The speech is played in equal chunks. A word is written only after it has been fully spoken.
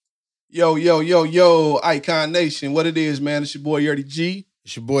Yo, yo, yo, yo, Icon Nation. What it is, man? It's your boy Yerdy G.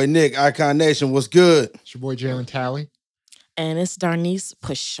 It's your boy Nick, Icon Nation. What's good? It's your boy Jalen Talley. And it's Darnise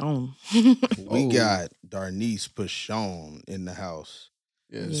Pichon. We got Darnise Pichon in the house.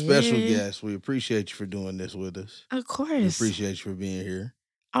 Yes. Special guest. We appreciate you for doing this with us. Of course. We appreciate you for being here.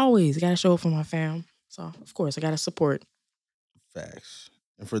 Always. Got to show up for my fam. So, of course, I got to support. Facts.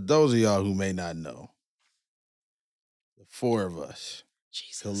 And for those of y'all who may not know, the four of us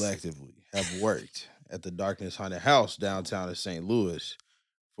collectively have worked at the Darkness Haunted House downtown in St. Louis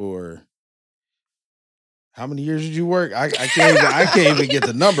for how many years did you work? I can't even get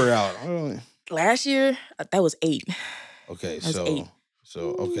the number out. Last year, that was 8. Okay, That's so 8.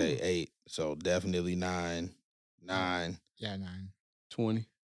 Okay, 8. So definitely 9. Yeah, 9. 20.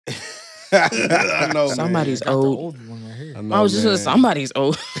 I know, Somebody's man. I got old. the old one right here. know, I was just man. saying somebody's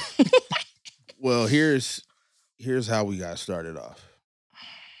old. Well, here's how we got started off.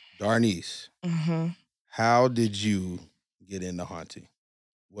 Darnise, Mm-hmm. how did you get into haunting?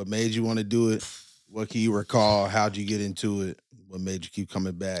 What made you want to do it? What can you recall? How'd you get into it? What made you keep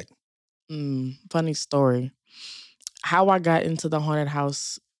coming back? Funny story. How I got into the haunted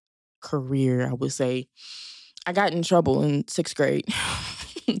house career, I would say, I got in trouble in 6th grade.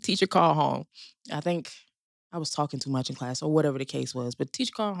 Teacher called home. I think I was talking too much in class or whatever the case was, but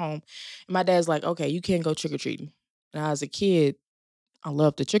teacher called home and my dad's like, okay, you can't go trick-or-treating. And as a kid, I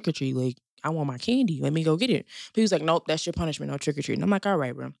loved to trick-or-treat. Like, I want my candy. Let me go get it. But he was like, nope, that's your punishment, no trick-or-treating. I'm like, all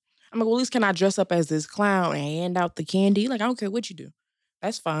right, bro. I'm like, well, at least can I dress up as this clown and hand out the candy? Like, I don't care what you do.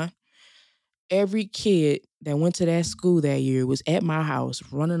 That's fine. Every kid that went to that school that year was at my house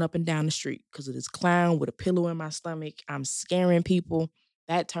running up and down the street because of this clown with a pillow in my stomach. I'm scaring people.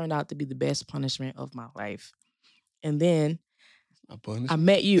 That turned out to be the best punishment of my life. And then I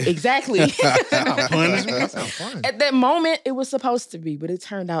met you. Exactly. That sounds fun. At that moment, it was supposed to be, but it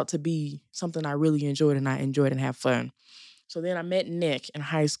turned out to be something I really enjoyed and I enjoyed and had fun. So then I met Nick in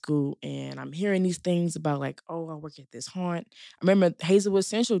high school and I'm hearing these things about like, oh, I work at this haunt. I remember Hazelwood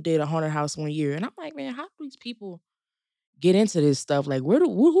Central did a haunted house one year and I'm like, man, how do these people get into this stuff? Like, who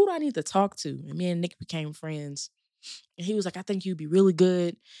do I need to talk to? And me and Nick became friends. And he was like, I think you'd be really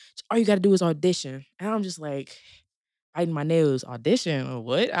good. All you got to do is audition. And I'm just like, biting my nails, audition or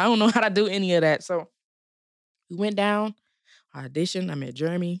what? I don't know how to do any of that. So we went down, auditioned. I met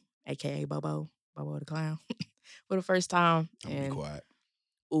Jeremy, a.k.a. Bobo the Clown, for the first time. I'm gonna be quiet.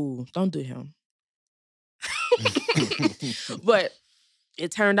 Ooh, don't do him. But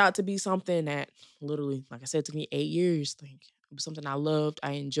it turned out to be something that literally, like I said, took me 8 years. Like, it was something I loved,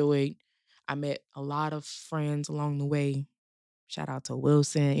 I enjoyed. I met a lot of friends along the way. Shout out to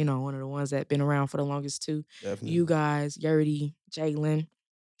Wilson, one of the ones that been around for the longest too. Definitely. You guys, Yerdy, Jalen,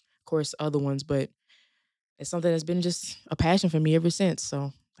 of course, other ones, but it's something that's been just a passion for me ever since.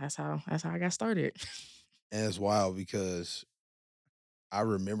 So that's how I got started. And it's wild because I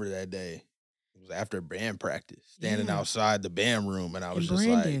remember that day. It was after band practice, standing Yeah. outside the band room, and I was And just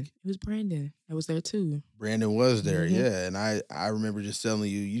Brandon, like, it was Brandon that was there too. Brandon was there, Mhm. yeah. And I remember just telling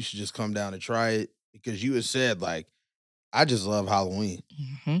you should just come down and try it because you had said, like, I just love Halloween.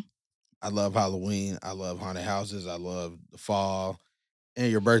 Mm-hmm. I love Halloween. I love haunted houses. I love the fall.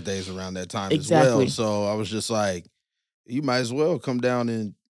 And your birthday's around that time as well. Exactly. So I was just like, you might as well come down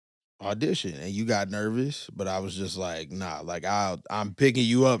and audition. And you got nervous, but I was just like, nah, like I'm picking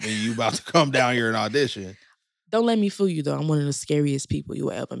you up and you about to come down here and audition. Don't let me fool you though. I'm one of the scariest people you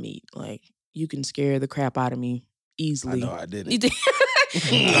will ever meet. Like, you can scare the crap out of me easily. I know I did You it. did-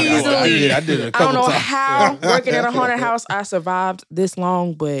 I did it a I couple don't know times. how working at a haunted house I survived this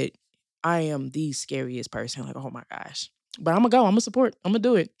long, but I am the scariest person. Like, oh my gosh. But I'm gonna go. I'm gonna support. I'm gonna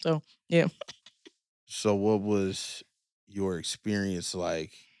do it. So yeah. So what was your experience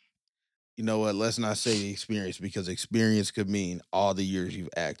like? You know what? Let's not say experience because experience could mean all the years you've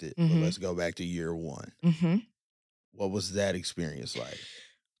acted. But Mhm. let's go back to year 1. Mm-hmm. What was that experience like?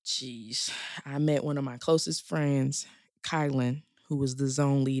 Jeez. I met one of my closest friends, Kylan, who was the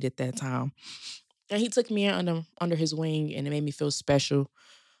zone lead at that time. And he took me under his wing and it made me feel special.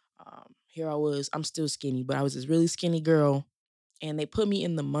 Here I was. I'm still skinny, but I was this really skinny girl. And they put me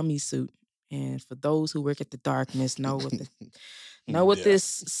in the mummy suit. And for those who work at the darkness, know what this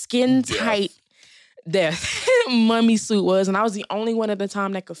skin tight death mummy suit was. And I was the only one at the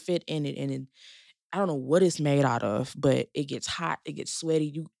time that could fit in it. And I don't know what it's made out of, but it gets hot, it gets sweaty.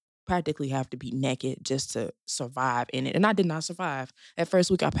 You practically have to be naked just to survive in it. And I did not survive. That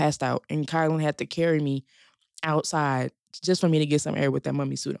first week I passed out and Kylan had to carry me outside just for me to get some air with that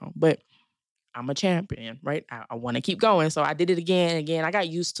mummy suit on. But I'm a champion, right? I want to keep going. So I did it again and again. I got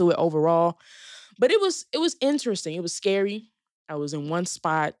used to it overall. But it was interesting. It was scary. I was in one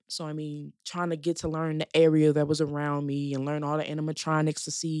spot. So, I mean, trying to get to learn the area that was around me and learn all the animatronics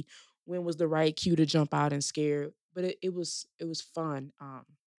to see when was the right cue to jump out and scare. But it was fun.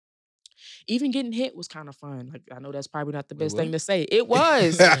 Even getting hit was kind of fun. Like, I know that's probably not the Wait, best what? thing to say. It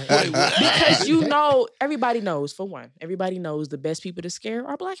was. Wait, what? Because everybody knows, for one, everybody knows the best people to scare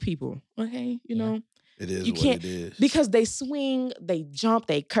are black people. Okay. It is You what can't, it is. because they swing, they jump,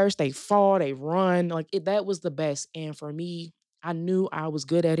 they curse, they fall, they run. Like that was the best. And for me, I knew I was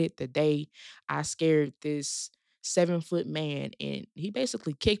good at it the day I scared this 7-foot man, and he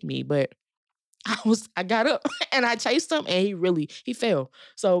basically kicked me, but I got up and I chased him, and he fell.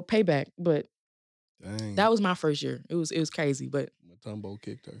 So payback. But Dang. that was my first year. It was crazy, but Matumbo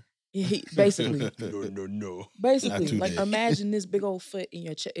kicked her. he basically No. basically Not too like big. imagine this big old foot in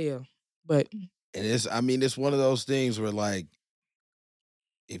your ear. But And it's one of those things where, like,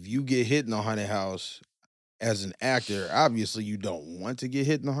 if you get hit in the haunted house as an actor, obviously you don't want to get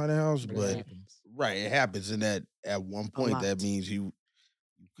hit in the haunted house, But but it happens. right, it happens, and that at one point lot. that means you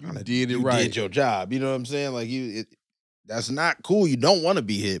kinda did it you right. did your job. You know what I'm saying? Like that's not cool. You don't want to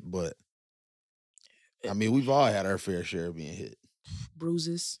be hit, but I mean, we've all had our fair share of being hit.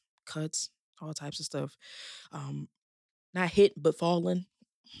 bruises, cuts, all types of stuff. Not hit, but falling,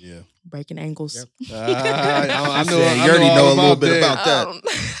 Yeah. breaking ankles. Yep. I know. Yeah, I you already know all a little bit that. about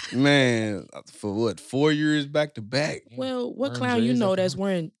that. Man, for what? 4 years back to back. Well, what Wearing clown you J's know at the that's house.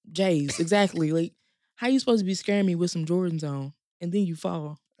 wearing J's? Exactly. Like, how you supposed to be scaring me with some Jordans on and then you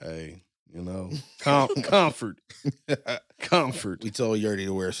fall? Hey, comfort. Comfort. We told Yurdy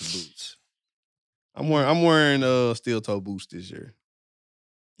to wear some boots. I'm wearing steel toe boots this year.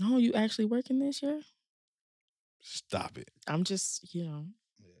 No, you actually working this year? Stop it. I'm just,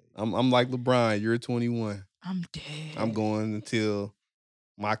 I'm like LeBron. You're 21. I'm dead. I'm going until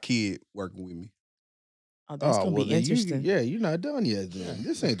my kid working with me. Oh, that's gonna be then interesting. you're not done yet. Then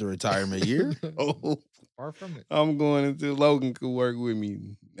this ain't the retirement year. Oh, Far from it. I'm going until Logan could work with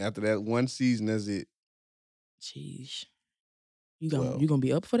me. After that one season, that's it. Jeez, you gonna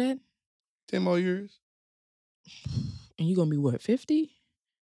be up for that? 10 more years. And you gonna be what, 50?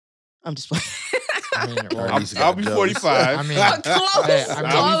 I'm just playing. I mean, I'll be 45. I mean, Close. hey, I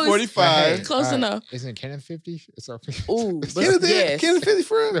mean, I'll be 45. Hey, Close enough. Isn't Kenneth 50? So, Ooh, but Kenneth 50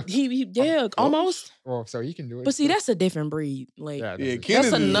 for real? he almost. well, so he can do it. But see, that's a different breed. Like, yeah, Yeah, that's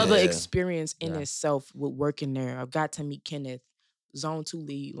Kenneth that's is- another Yeah. experience in Yeah. itself with working there. I've got to meet Kenneth, Zone 2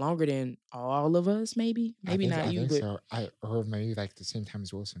 lead, longer than all of us, maybe. Maybe not you, but so. Or maybe like the same time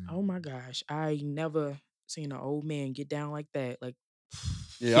as Wilson. oh my gosh, I never seen an old man get down like that. Like,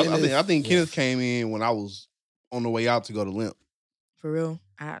 Yeah, I think yeah. Kenneth came in when I was on the way out to go to Limp. for real.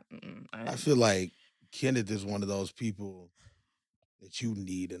 I feel like Kenneth is one of those people that you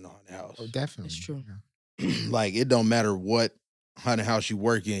need in the haunted house. Oh, definitely. It's true. Yeah. Like, it don't matter what haunted house you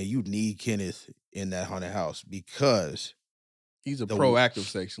work in, you need Kenneth in that haunted house because He's a The- proactive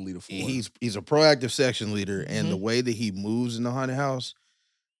section leader for one. he's a proactive section leader, and the Mhm. way that he moves in the haunted house,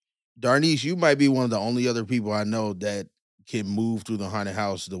 Darnise, you might be one of the only other people I know that can move through the haunted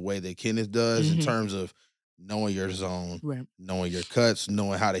house the way that Kenneth does in Mhm. terms of knowing your zone, Right. knowing your cuts,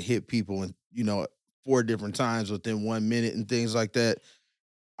 knowing how to hit people and 4 different times within 1 minute and things like that.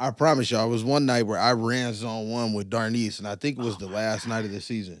 I promise y'all, it was one night where I ran zone 1 with Darnise, and I think it was the last night of the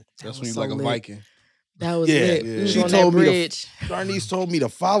season. That's That when was you're like so a lit. Viking. That was Yeah, lit. yeah. We was She on that told me to- bridge. Darnise told me to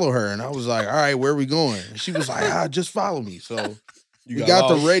follow her, and I was like, all right, where are we going? And she was like, just follow me. So You we got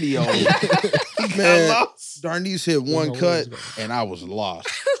the lost. radio. You Man, got lost. Darnise hit one know where cut, he's going. and I was lost.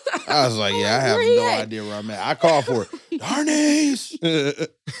 I was like, yeah, I have Where he no at? idea where I'm at. I called for her. Darnise!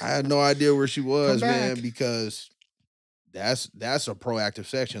 I had no idea where she was, Come man, back. because that's a proactive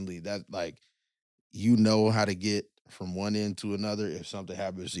section lead. That, like, you know how to get from one end to another. If something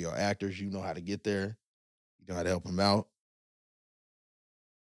happens to your actors, you know how to get there. You know how to help them out.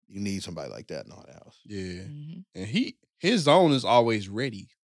 You need somebody like that in the haunted house. Yeah. Mhm. And his zone is always ready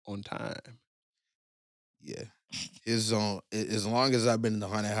on time. Yeah. His zone, as long as I've been in the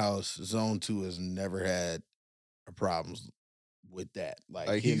haunted house, zone 2 has never had a problems with that.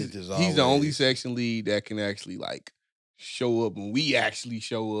 Like he's Kenneth is the only always- section lead that can actually like show up when we actually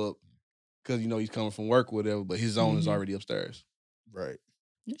show up because he's coming from work or whatever, but his zone is Mhm. already upstairs. Right.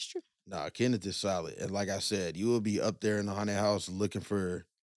 That's true. Nah, Kenneth is solid. And like I said, you will be up there in the haunted house looking for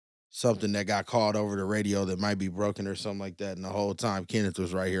something that got called over the radio that might be broken or something like that. And the whole time, Kenneth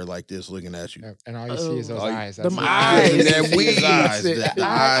was right here like this looking at you. Yeah, and all you see is those Oh, eyes. them That's it. eyes. And That weed. his eyes. That's it. The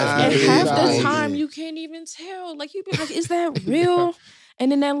eyes. eyes. And the big half big the eyes. time you can't even tell. Like, you be like, is that real?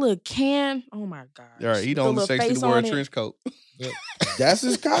 And then that little can, oh my gosh. All right, he with the don't little sexually face wear a on it. trench coat. Yep. That's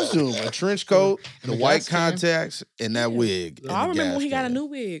his costume: a trench coat, And the the white gas can. contacts, and that Yeah. wig. Oh, and I the remember when gas he got a can. new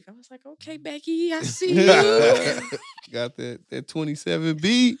wig. I was like, okay, Becky, I see you. Got that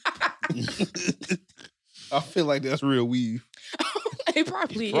 27B. I feel like that's real weave. It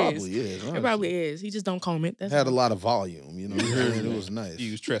probably It probably is. is. It honestly. probably is. He just don't comb it. That's Had a all. lot of volume, you know. You heard and me. it was nice.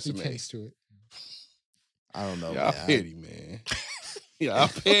 He was He Tresemme. tends to it. I don't know, Y'all man. petty, man. Y'all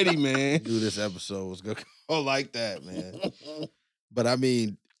petty, I man. knew this episode was gonna go like that, man. But I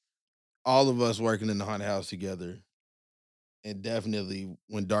mean, all of us working in the haunted house together, and definitely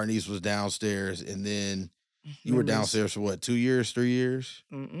when Darnise was downstairs, and then you were Memories. downstairs for what, 2 years, 3 years?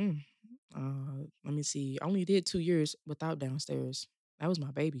 Let me see. I only did 2 years without downstairs. That was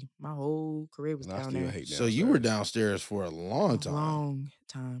my baby. My whole career was And I down still there. hate So you were downstairs. downstairs for a long time. Long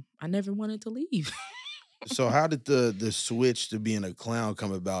time. I never wanted to leave. So how did the switch to being a clown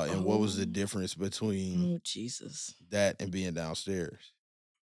come about, and what was the Oh. difference between Oh, Jesus. that and being downstairs?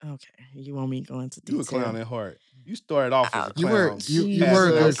 Okay. You want me to go into You detail? a clown at heart. You started off as a You clown. were you were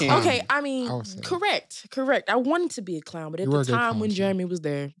a good Jesus. clown. Okay, I mean, I would say. correct. I wanted to be a clown, but at You were the a good time clown, when too. Jeremy was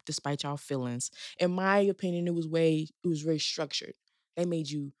there, despite y'all feelings, in my opinion, it was very structured. They made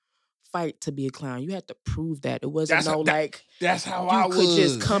you fight to be a clown. You had to prove that. It wasn't That's how you I could was.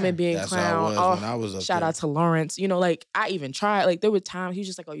 just come and be a That's how I clown. was when I was up shout there. out to Lawrence. You know, like I even tried. Like there were times he was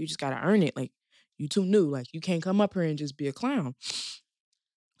just like, "Oh, you just gotta earn it. Like you too new. Like you can't come up here and just be a clown."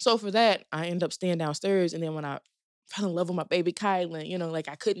 So for that, I ended up staying downstairs, and then when I fell in love with my baby Kylan, you know, like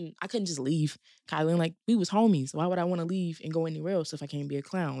I couldn't just leave Kylan. Like we was homies. Why would I want to leave and go anywhere else if I can't be a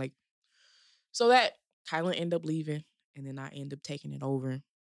clown? Like so that Kylan ended up leaving, and then I ended up taking it over.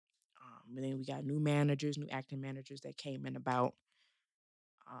 And then we got new managers, new acting managers that came in about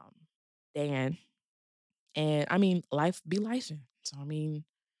Dan. And I mean, life be lifing. So I mean,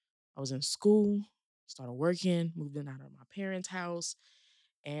 I was in school, started working, moved in out of my parents' house.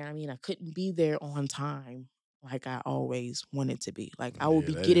 And I mean, I couldn't be there on time like I always wanted to be. Like I would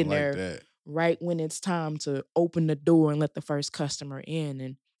be they getting didn't like there that. right when it's time to open the door and let the first customer in.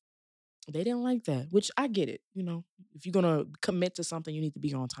 And they didn't like that, which I get it. You know, if you're going to commit to something, you need to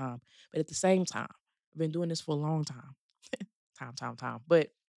be on time. But at the same time, I've been doing this for a long time. time.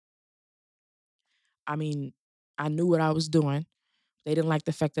 But I mean, I knew what I was doing. They didn't like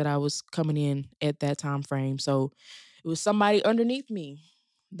the fact that I was coming in at that time frame. So it was somebody underneath me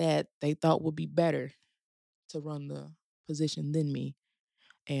that they thought would be better to run the position than me.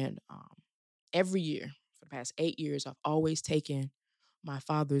 And every year for the past 8 years, I've always taken my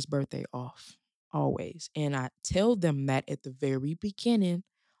father's birthday off. Always. And I tell them that at the very beginning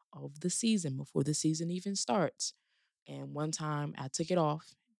of the season, before the season even starts. And one time I took it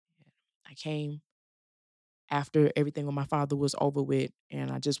off. I came after everything with my father was over with,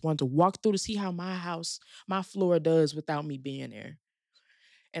 and I just wanted to walk through to see how my house, my floor does without me being there.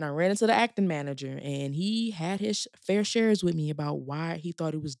 And I ran into the acting manager, and he had his fair shares with me about why he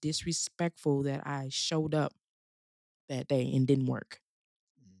thought it was disrespectful that I showed up that day and didn't work.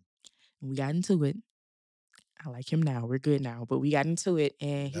 And we got into it. I like him now. We're good now, but we got into it,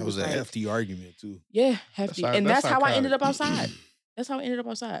 and he That was a like, hefty argument too. yeah, hefty. And That's that's how I ended psychotic. up outside. That's how I ended up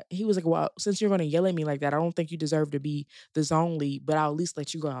outside. He was like, well, since you're going to yell at me like that, I don't think you deserve to be the zone lead, but I'll at least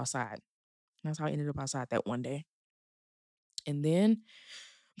let you go outside. And that's how I ended up outside that one day. And then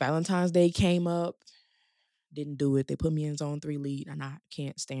Valentine's Day came up. Didn't do it. They put me in zone 3 lead, and I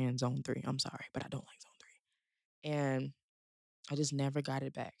can't stand zone 3. I'm sorry, but I don't like zone 3. And I just never got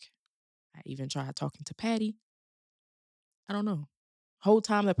it back. I even tried talking to Patty. I don't know. Whole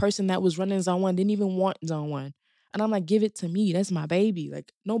time the person that was running zone 1 didn't even want zone 1. And I'm like, give it to me. That's my baby.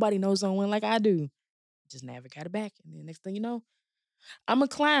 Like, nobody knows zone 1 like I do. Just never got it back. And then next thing you know, I'm a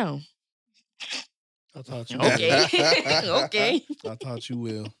clown. I thought you Okay. will. Okay. I thought you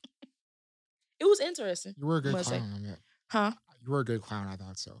will. It was interesting. You were a I good must say. clown on that. Huh? You were a good clown. I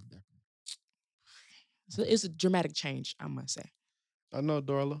thought so. Definitely. So it's a dramatic change, I must say. I know,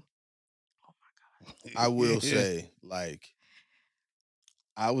 Darla. Oh my God. I will say, like,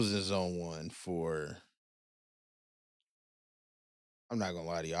 I was in zone 1 for, I'm not gonna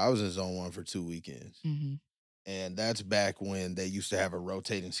lie to you, I was in zone 1 for 2 weekends. Mm-hmm. And that's back when they used to have a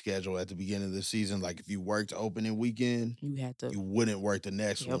rotating schedule at the beginning of the season. Like if you worked opening weekend, You had to. you wouldn't work the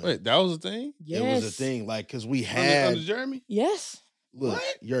next Yep. one. Wait, that was a thing? Yes. It was a thing. Like, cause we Under had, Jeremy? Yes. look,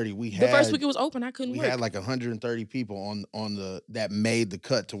 What? Yurdy, we The had, first week it was open, I couldn't we work. had like 130 people on the, that made the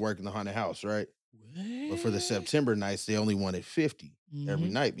cut to work in the haunted house, right? But for the September nights, they only wanted 50 every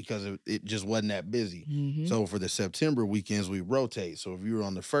night because it just wasn't that busy. Mm-hmm. So for the September weekends, we rotate. So if you were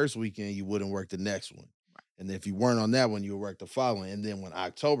on the first weekend, you wouldn't work the next one. And if you weren't on that one, you would work the following. And then when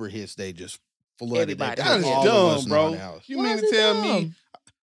October hits, they just flooded. They Everybody. put That is all of us dumb, in the bro. haunted house. You Why mean is to it tell me dumb?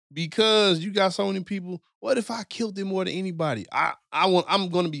 because you got so many people? What if I killed it more than anybody? I'm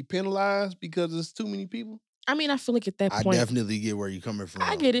going to be penalized because there's too many people. I mean, I feel like at that I point, definitely get where you're coming from.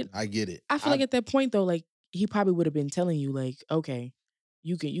 I get it. I get it. I feel like at that point though, like he probably would have been telling you, like, okay,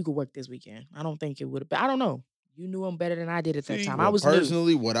 you could work this weekend. I don't think it would have been. I don't know. You knew him better than I did at that See, time. I Well, was new.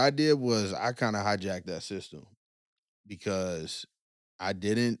 personally, what I did was I kind of hijacked that system because I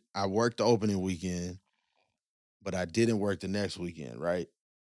worked the opening weekend, but I didn't work the next weekend, right?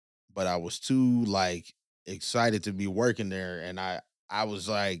 But I was too like excited to be working there, and I was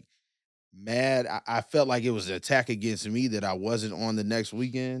like mad. I felt like it was an attack against me that I wasn't on the next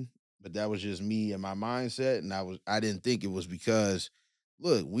weekend, but that was just me and my mindset, and I didn't think it was because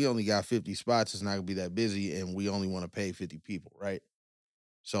look, we only got 50 spots. It's not gonna be that busy, and we only want to pay 50 people, right?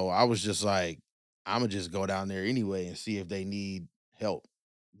 So I was just like, I'm gonna just go down there anyway and see if they need help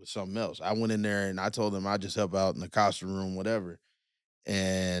with something else. I went in there and I told them I just help out in the costume room, whatever.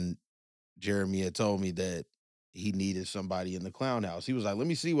 And Jeremy had told me that he needed somebody in the clown house. He was like, let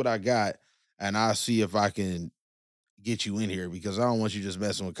me see what I got and I'll see if I can get you in here because I don't want you just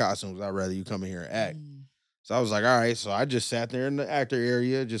messing with costumes. I'd rather you come in here and act. Mm. So I was like, all right. So I just sat there in the actor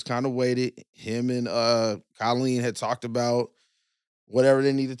area, just kind of waited. Him and Colleen had talked about whatever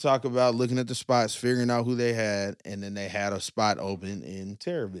they need to talk about, looking at the spots, figuring out who they had, and then they had a spot open in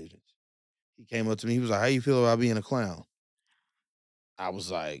Terror Visions. He came up to me, he was like, how you feel about being a clown? I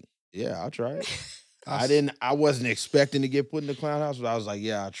was like, yeah, I'll try it. I wasn't expecting to get put in the clown house, but I was like,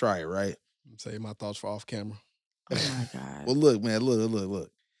 yeah, I'll try it, right? Say my thoughts for off camera. Oh my God. Well, look, man,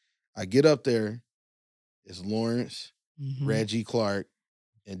 look. I get up there, it's Lawrence, Mhm. Reggie Clark,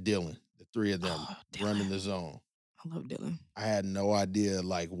 and Dylan, the three of them Oh, running Dylan. the zone. I love Dylan. I had no idea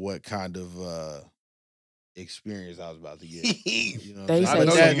like what kind of experience I was about to get. You know what They I'm say saying?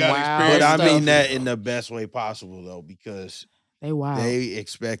 know some you got wild But I stuff. mean that in the best way possible though, because They wild. they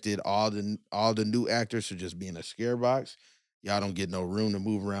expected all the new actors to just be in a scare box. Y'all don't get no room to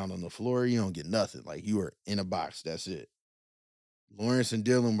move around on the floor. You don't get nothing. Like you are in a box. That's it. Lawrence and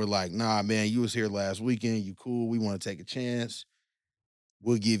Dylan were like, nah, man, you was here last weekend. You cool. We want to take a chance.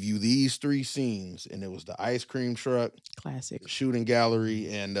 We'll give you these 3 scenes. And it was the ice cream truck, Classic. the shooting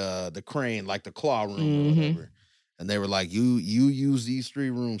gallery, and the crane, like the claw room or Mhm. whatever. And they were like, you use these 3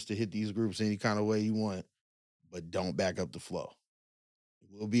 rooms to hit these groups any kind of way you want, but don't back up the flow.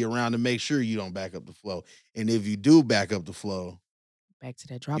 We'll be around to make sure you don't back up the flow. And if you do back up the flow, Back to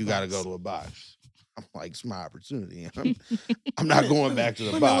that drop you box. got to go to a box. I'm like, it's my opportunity. I'm not going back to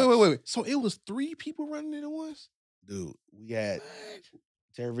the Wait, box. wait. So it was 3 people running it at once? Dude, we had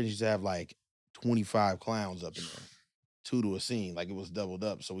Terror Visions used to have like 25 clowns up in there. 2 to a scene. Like it was doubled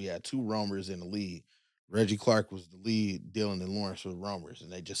up. So we had 2 roamers in the lead. Reggie Clark was the lead, Dylan and Lawrence were the roamers,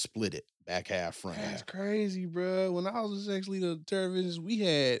 and they just split it back half, front That's half. crazy, bro. When I was actually the televisions, we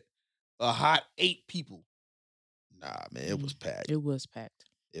had a hot 8 people. Nah, man, it was packed. It was packed.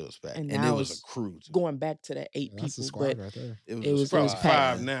 It was packed. And And it now was a it's crew, too. Going back to that 8 That's the people, squad but right there. it was Probably packed.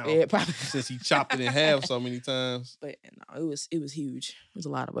 5 now. Yeah, probably. Since he chopped it in half so many times. But no, it was huge. It was a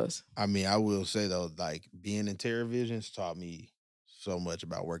lot of us. I mean, I will say though, like being in Terror Visions taught me so much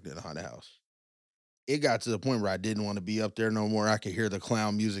about working in a haunted house. It got to the point where I didn't want to be up there no more. I could hear the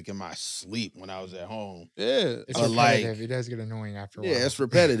clown music in my sleep when I was at home. Yeah. It's like- repetitive. It does get annoying after a while. Yeah, it's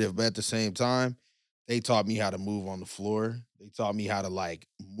repetitive, but at the same time, they taught me how to move on the floor. They taught me how to like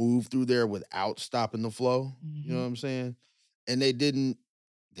move through there without stopping the flow. You know what I'm saying? And they didn't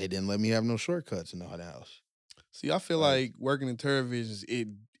let me have no shortcuts in the haunted house. See, I feel like working in televisions,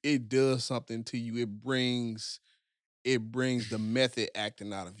 it does something to you. It brings the method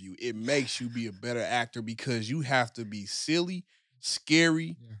acting out of you. It makes you be a better actor because you have to be silly,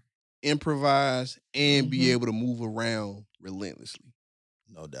 scary, improvise, and be able to move around relentlessly.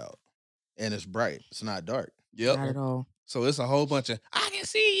 No doubt. And it's bright. It's not dark. Yep. Not at all. So it's a whole bunch of I can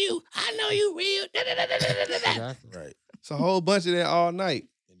see you. I know you real. Exactly. Right. It's a whole bunch of that all night.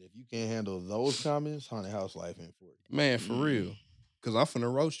 And if you can't handle those comments, haunted house life ain't for you. Man, for real. Cause I'm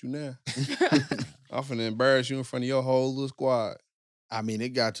finna roast you now. I'm finna embarrass you in front of your whole little squad. I mean, it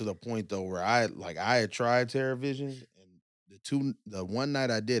got to the point though where I had tried Terror Visions, and the one night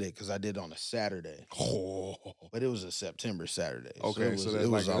I did it because I did it on a Saturday, but it was a September Saturday. Okay, so it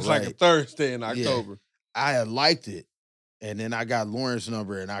was it's all like a right. Thursday in October. I had liked it, and then I got Lawrence's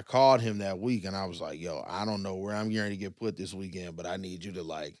number, and I called him that week, and I was like, "Yo, I don't know where I'm going to get put this weekend, but I need you to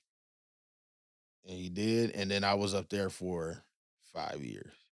like." And he did, and then I was up there for 5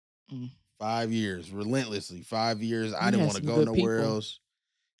 years. 5 years, relentlessly, 5 years. I didn't had want to some go good nowhere people. else.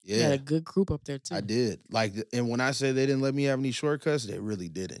 You had Yeah, a good group up there too. I did. Like, and when I said they didn't let me have any shortcuts, they really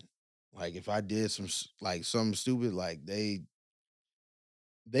didn't. Like, if I did something stupid, like they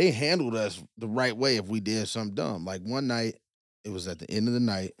handled us the right way if we did something dumb. Like one night, it was at the end of the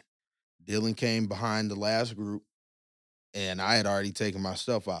night. Dylan came behind the last group, and I had already taken my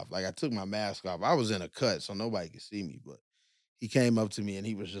stuff off. Like I took my mask off. I was in a cut, so nobody could see me. But he came up to me and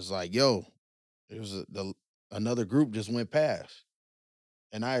he was just like, "Yo, another group just went past."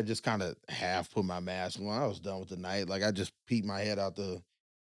 And I had just kind of half put my mask on. I was done with the night. Like I just peeked my head out the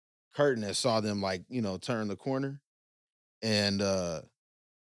curtain and saw them turn the corner. And I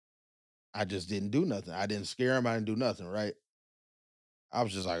just didn't do nothing. I didn't scare him. I didn't do nothing, right? I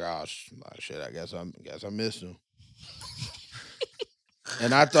was just like, oh shit, I guess I missed him.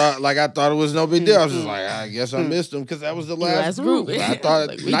 And I thought it was no big deal. I was just like, I guess I missed him because that was the last group. I thought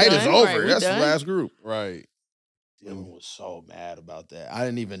Like, night is over. Right, That's the last group. Right. Dylan was so mad about that. I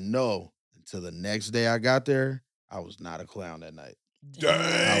didn't even know until the next day I got there. I was not a clown that night. Dang.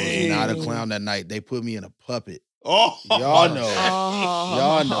 I was not a clown that night. They put me in a puppet. Oh, Y'all know. Oh.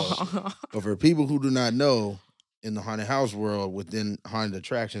 Y'all know. But for people who do not know, in the haunted house world, within haunted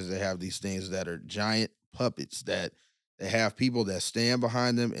attractions, they have these things that are giant puppets that they have people that stand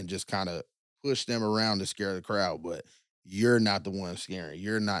behind them and just kind of push them around to scare the crowd. But you're not the one scaring.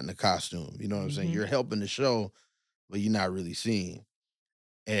 You're not in the costume. You know what I'm saying? You're helping the show, but you're not really seeing.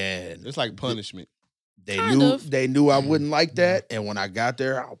 And it's like punishment. They knew I wouldn't like that. And when I got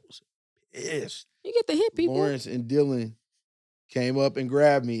there, I was pissed. You get to hit people. Lawrence and Dylan came up and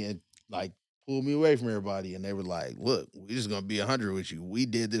grabbed me and pulled me away from everybody. And they were like, look, we're just going to be 100 with you. We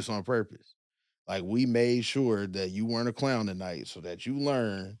did this on purpose. Like, we made sure that you weren't a clown tonight so that you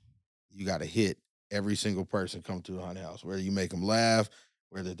learn you got to hit every single person come to the haunted house, whether you make them laugh,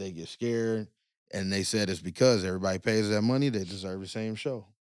 whether they get scared. And they said it's because everybody pays that money, they deserve the same show.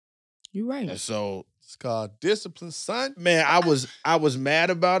 You're right. And so it's called discipline, son. Man, I was mad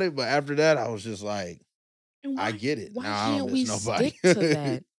about it, but after that, I was just like, I get it. Why now, can't we stick to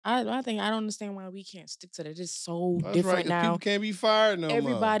that? I don't understand why we can't stick to that. It's so different now. People can't be fired no more.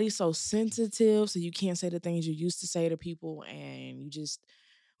 Everybody's so sensitive, so you can't say the things you used to say to people, and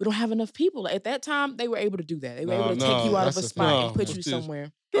we don't have enough people. At that time, they were able to do that. They were able to take you out of a spot and put you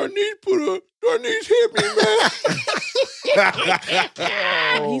somewhere. Darnise hit me, man.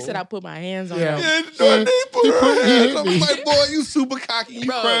 He said I put my hands on him. Yeah, Darnise put her hands on me. I'm like, boy, you super cocky. You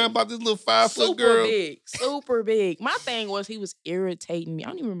crying about this little 5-foot girl. Super big. My thing was he was irritating me. I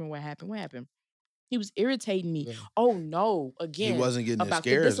don't even remember what happened. What happened? He was irritating me. Yeah. Oh no! Again, he wasn't getting the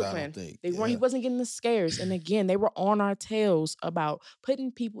scares. I don't think he wasn't getting the scares. And again, they were on our tails about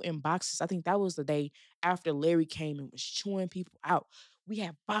putting people in boxes. I think that was the day after Larry came and was chewing people out. We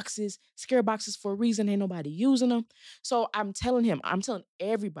have boxes, scare boxes for a reason. Ain't nobody using them. So I'm telling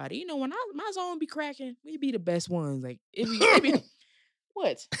everybody. You know, when my zone be cracking, we be the best ones. Like it be what?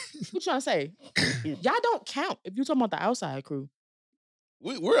 What you trying to say? Y'all don't count if you talking about the outside crew.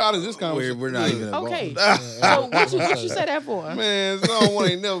 We're out of this conversation. We're not even involved. Okay. So what you say that for? Man, Zone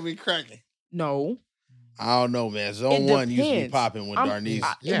 1 ain't never been cracking. No. I don't know, man. Zone 1 used to be popping when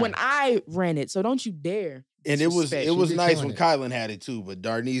Darnise. When I ran it, so don't you dare. And it was nice when Kylan had it too, but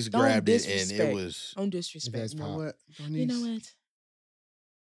Darnise grabbed it and it was. Don't disrespect. You know what, Darnise? You know what?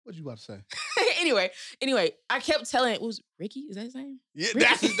 What you about to say? Anyway, I kept telling it was Ricky. Is that his name? Yeah,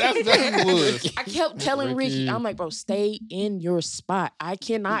 that's what it was. I kept telling Ricky, I'm like, bro, stay in your spot. I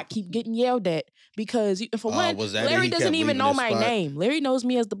cannot keep getting yelled at because for one, Larry doesn't even know my name. Larry knows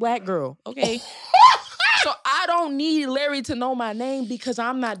me as the black girl. Okay. So I don't need Larry to know my name because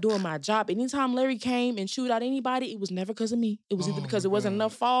I'm not doing my job. Anytime Larry came and chewed out anybody, it was never because of me. It was either because it wasn't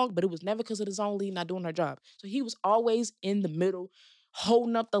enough fog, but it was never because of the zone lead not doing her job. So he was always in the middle,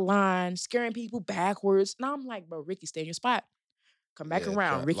 holding up the line, scaring people backwards. And I'm like, bro, Ricky, stay in your spot. Come back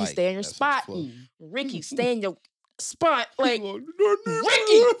around. Ricky, stay in your spot. Ricky, stay in your spot. Like, Ricky,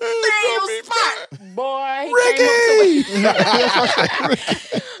 stay in your spot. Boy,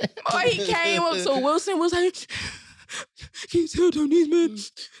 he came up to Wilson, was like, can you tell Darnise, man,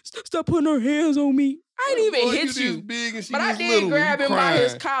 stop putting her hands on me. I didn't even hit you. But I did grab him by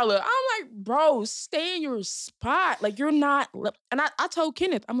his collar. I'm like, bro, stay in your spot. Like, you're not. And I told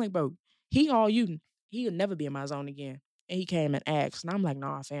Kenneth, I'm like, bro, he all you. He'll never be in my zone again. And he came and asked. And I'm like,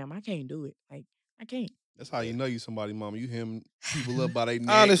 nah, fam, I can't do it. Like, I can't. That's how you know you somebody, mama. You hem people up by their neck.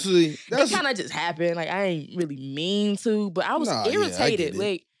 Honestly, it kind of just happened. Like, I ain't really mean to, but I was irritated.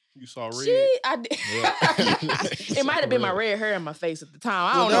 Like, you saw red? I did. Yeah. It might have been my red hair in my face at the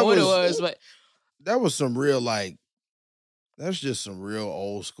time. I don't know what it was, but that was some real That's just some real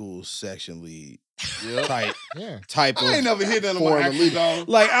old school section lead Yep. type of. I ain't never hit that on form my of actual leader. dog.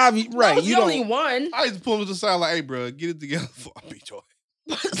 Like right, was you the only don't. one. I used to pull him to the side like, hey, bro, get it together for I beat your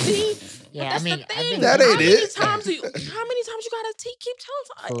See, Yeah, that's I mean, the I've thing. been That how ain't many it. times you? How many times you gotta keep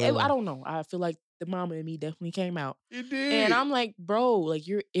For telling? real. I don't know. I feel like the mama in me definitely came out, It did. and I'm like, bro, like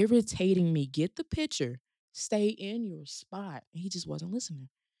you're irritating me. Get the picture. Stay in your spot. And he just wasn't listening,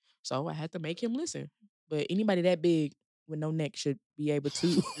 so I had to make him listen. But anybody that big with no neck should be able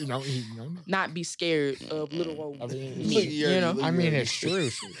to not be scared of little old I mean, me. Look at You know. I mean, it's true.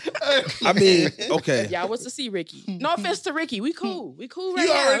 I mean, okay. Y'all was to see Ricky. No offense to Ricky. We cool. We cool right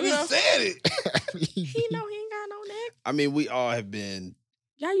You now. already You know? said it. He know he ain't got no neck. I mean, we all have been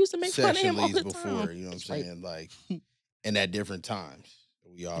Y'all used to make fun of section him all leads the before. time. You know what I'm That's right. saying? Like, and at different times,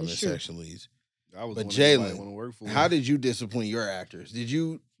 we all That been is true. section leads. I was But one everybody Jalen, wanna work for. How did you discipline your actors? Did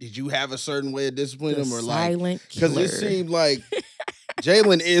you have a certain way of disciplining The them, or like silent because killer. it seemed like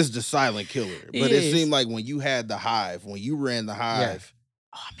Jalen is the silent killer, He but it is. seemed like when you had the hive, when you ran the hive,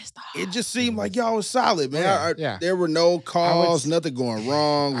 Oh, I missed the it just seemed like y'all was solid, man. Yeah. There were no I calls, would- nothing going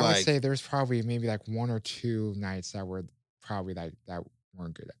wrong. I would Like say there's probably maybe like 1 or 2 nights that were probably like that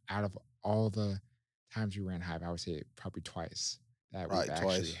weren't good. Out of all the times we ran Hive, I would say probably twice that we've Right, actually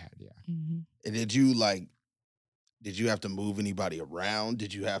twice. had. Yeah. Mhm. and did you have to move anybody around?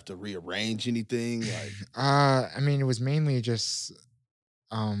 Did you have to rearrange anything? Like I mean, it was mainly just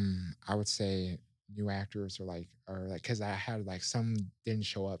I would say new actors or like because I had like some didn't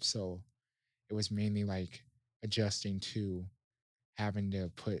show up, so it was mainly like adjusting to having to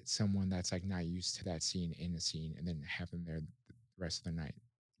put someone that's like not used to that scene in a scene and then have them there the rest of the night.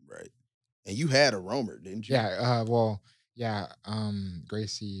 right. And you had a roamer, didn't you? Yeah, well, yeah,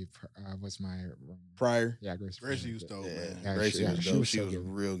 Gracie was my Prior. yeah, Gracie. Gracie was dope, Yeah, man. Yeah, Gracie was she dope. was She so was a good.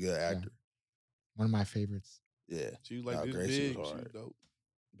 real good actor. One of my favorites. Yeah. She was like Nah, this Gracie big. was She was hard. dope.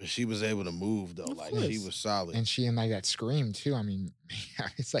 But she was able to move though. Of Like she course. was solid. And she and like that scream too. I mean,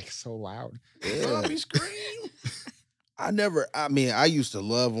 it's like so loud. Yeah. Mommy scream. I used to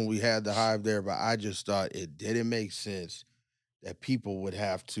love when we had the hive there, but I just thought it didn't make sense that people would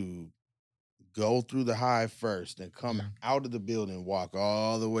have to go through the hive first and come Yeah. out of the building, walk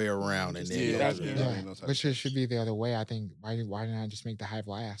all the way around, and Just then get go back through in. the Yeah. hive. ain't no type Which of it should be the other way. I think why didn't I just make the Hive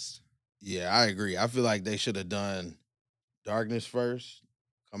last? Yeah, I agree. I feel like they should have done darkness first,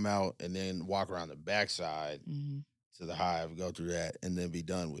 come out, and then walk around the backside Mhm. to the hive, go through that, and then be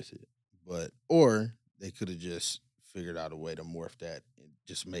done with it. Or they could have just figured out a way to morph that and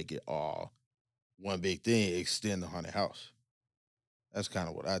just make it all one big thing, extend the haunted house. That's kind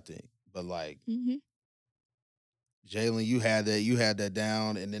of what I think. But like Mhm. Jalen, you had that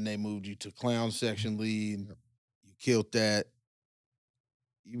down, and then they moved you to clown section lead. Yep. You killed that.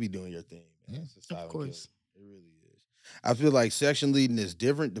 You be doing your thing, man. Yeah. It's a silent course. killer. It really is. I feel like section leading is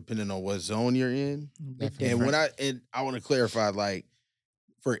different depending on what zone you're in. A bit Definitely. And different. when I want to clarify, like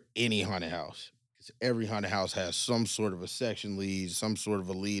for any haunted house, because every haunted house has some sort of a section lead, some sort of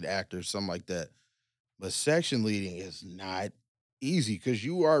a lead actor, something like that. But section leading is not easy because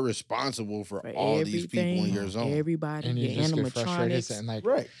you are responsible for For all these people in everything, your zone. everybody, And you your just get frustrated animatronics. and like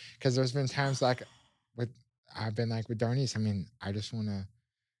Right. because there's been times like I've been like with Darnise. I mean, I just want to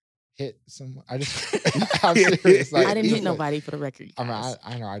hit someone. I'm serious. Like, I didn't it's hit like- nobody for the record. You I mean, guys.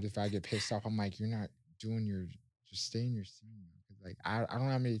 I know. If I get pissed off, I'm like, you're not doing your. Just stay in your scene. Like I don't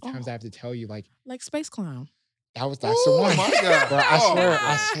know how many times I have to tell you. Like Like Space Clown. that's the one. my God. Bro, Oh,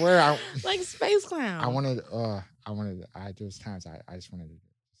 I swear. Like Space Clown. There's times I just wanted to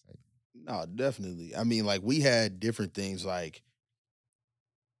just like. No, definitely. I mean, like we had different things like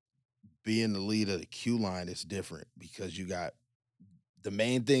being the lead of the queue line is different because you got the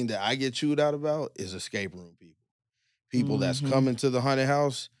main thing that I get chewed out about is escape room people. People that's Mhm. coming to the haunted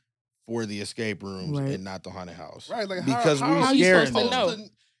house for the escape rooms Right. and not the haunted house. Right, like Because how we are you scaring supposed to them. know?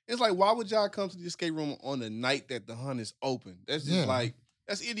 It's like, why would y'all come to the escape room on the night that the hunt is open? That's just Yeah. like,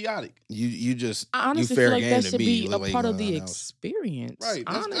 that's idiotic. You just I honestly you fair feel like game that to should me. be You a look like part you of the going to the house. Right. experience. That's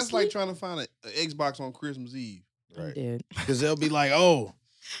Honestly, like trying to find an Xbox on Christmas Eve. I'm Right. dead. Because they'll be like, oh,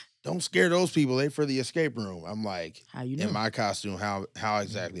 don't scare those people. They for the escape room. I'm like, How you know? in my costume, how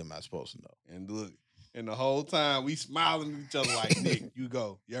exactly am I supposed to know? And look, and the whole time we smiling at each other like, Nick, you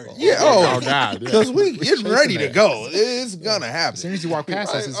go. Yeah, Oh, God, yeah. Because we getting ready to Chasing go. It's gonna As happen. soon as you walk past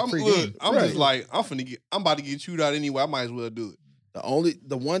us, Right, it's I'm, free look, game. I'm Right. just like, I'm about to get chewed out anyway. I might as well do it.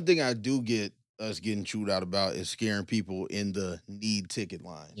 The one thing I do get us getting chewed out about is scaring people in the need ticket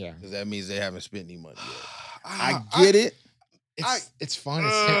line. Yeah. Because that means they haven't spent any money yet. I I get it. It's fun.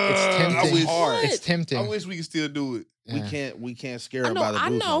 It's tempting. hard. It's tempting. I wish we could still do it. Yeah. We can't scare them by the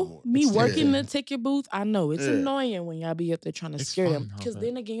booth no more. Me It's working tempting. the ticket booth, I know it's Yeah. annoying when y'all be up there trying to It's scare them. fun, Because okay.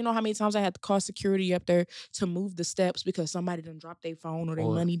 then again, you know how many times I had to call security up there to move the steps because somebody done dropped their phone or their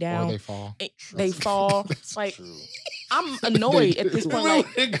money down. Or they fall. They fall. That's Like True. I'm annoyed at this point.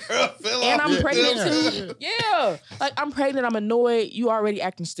 Like, Remember the girl fell and off I'm the pregnant cliff? too. Yeah. Like I'm pregnant. I'm annoyed. You already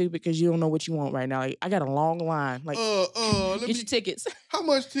acting stupid because you don't know what you want right now. Like I got a long line. Like Let get me. your tickets. How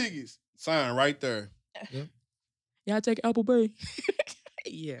much tickets? Sign right there. Y'all take Apple Pay.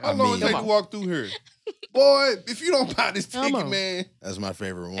 Yeah. How long it come take on. to walk through here? Boy, if you don't buy this Come ticket, on. man. That's my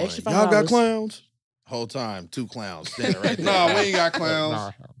favorite one. Extra Y'all got $5. clowns? Whole time, 2 clowns standing right there. Nah, we ain't got clowns.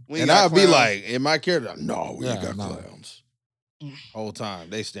 Nah. We ain't And got I'll be clowns. like, in my character, no, we ain't Yeah, got no. clowns. Whole time,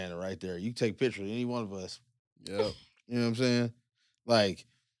 they standing right there. You take pictures of any one of us. Yep. You know what I'm saying? Like,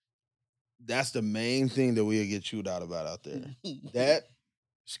 that's the main thing that we'll get chewed out about out there. That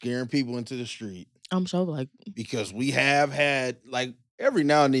scaring people into the street. I'm so like Because we have had, like, every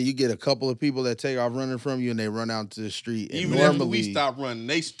now and then you get a couple of people that take off running from you and they run out into the street. And Even normally, after we stop running,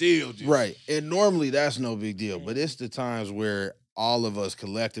 they still just right. And normally that's no big deal. But it's the times where all of us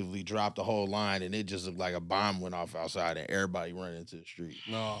collectively drop the whole line and it just looked like a bomb went off outside and everybody running into the street.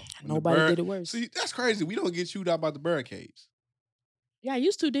 No. when the nobody did it worse. See, that's crazy. We don't get chewed out by the barricades. Yeah, I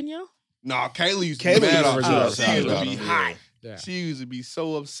used to, didn't y'all? No, Kayla used to Kayla be mad used off to us. us She out used to about be them, hot. Yeah. She used to be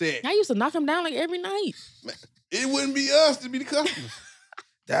so upset. I used to knock them down like every night. It wouldn't be us to be the customers.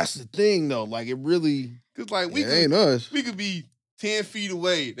 That's the thing though. Like it really Cause like it ain't us. we could be 10 feet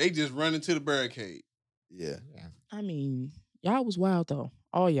away. They just run into the barricade. Yeah. I mean, y'all was wild though,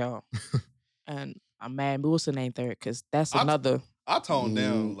 all y'all. And I'm mad Wilson ain't there because that's another. I toned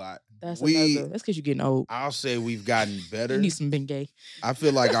down a lot. That's We- another. That's because you're getting old. I'll say we've gotten You better. need some Bengay. I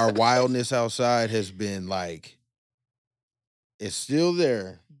feel like our wildness outside has been like it's still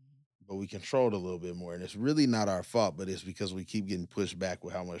there, but we controlled a little bit more. And it's really not our fault, but it's because we keep getting pushed back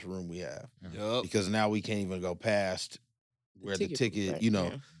with how much room we have. Yup. Because now we can't even go past where the ticket, right, you know.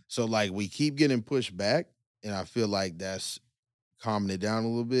 yeah. So like we keep getting pushed back, and I feel like that's calming it down a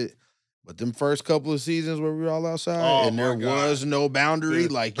little bit. But them first couple of seasons where we were all outside Oh, and my there God. was no boundary,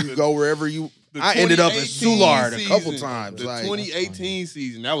 The- like you the- go wherever you. The I ended up in 2018 Soulard a couple season, times. The Like 2018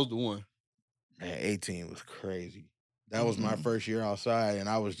 season, that was the one. man, 18 was crazy. That was my Mhm. first year outside, and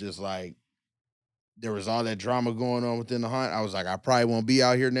I was just like, there was all that drama going on within the hunt. I was like, I probably won't be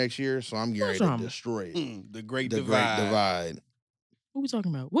out here next year, so I'm getting ready to drama? destroy it. The Great The Divide. Great Divide. What we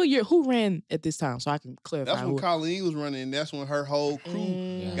talking about? What year? Who ran at this time so I can clarify? That's when who. Colleen was running. And that's when her whole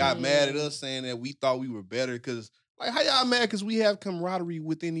crew got mad at us saying that we thought we were better. Cause like, how y'all mad? Cause we have camaraderie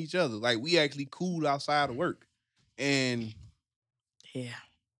within each other. Like we actually cool outside of work. And Yeah,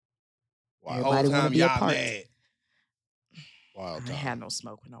 the Everybody whole wanna time be a y'all part. mad. Wild I ain't time. had no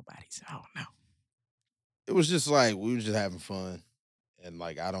smoke with nobody, so I don't know. It was just like we were just having fun, and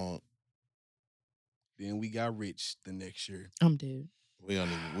like I don't. Then we got rich the next year. I'm dead. We don't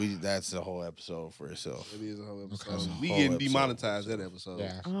even. We that's a whole episode for itself. It is a whole episode. That's a We whole getting episode demonetized for that itself.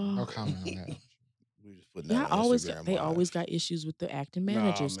 episode. Yeah. Oh. No comment on that. We just putting that Yeah, on always Instagram they Live. always got issues with the acting Nah,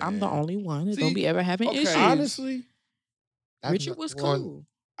 managers. I'm the man. only one that See, don't be ever having okay. issues. Honestly, That's Richard not- was well, cool.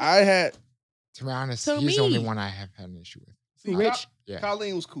 I had. To be honest, To he's the only me. one I have had an issue with. See, Rich? Yeah.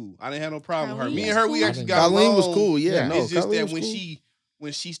 Colleen was cool. I didn't have no problem with her. Colleen Me and was her, we cool. actually I got didn't- Colleen was along. cool. Yeah, Yeah. no, It's just Colleen that was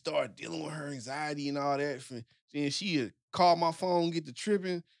when she started dealing with her anxiety and all that, then she called my phone, get to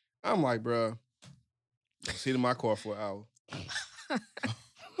tripping. I'm like, bruh, sit in my car for an hour.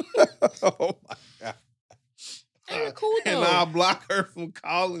 oh my god. They were cool And though. I'll block her from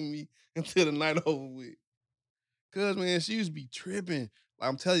calling me until the night over with. Cause man, she used to be tripping. Like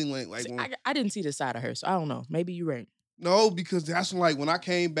I'm telling you, like See, when, I didn't see the side of her, so I don't know. Maybe you're right. no, because that's when, like when I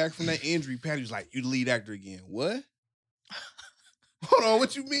came back from that injury, Patty was like, "You the lead actor again." What? Hold on,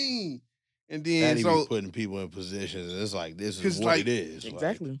 what you mean? And then Patty so be putting people in positions, and it's like this is 'Cause, what like- it is. Like,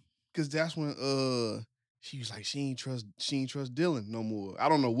 Exactly. Cause that's when she was like, she ain't trust Dylan no more. I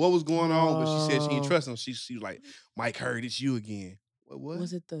don't know what was going on, but she said she ain't Oh. trust him. She was like, Mike heard it's you again. What?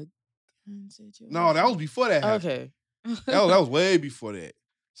 Was it the gun situation? No, that was before that happened. okay. That was way before that.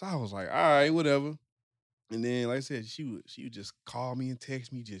 So I was like, all right, whatever. And then, like I said, she would just call me and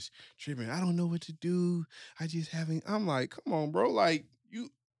text me, just tripping. I don't know what to do. I just haven't. I'm like, come on, bro. Like you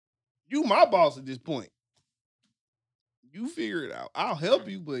my boss at this point. You figure it out. I'll help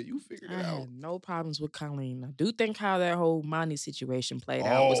you, but you figure I it out. had no problems with Colleen. I do think how that whole Monty situation played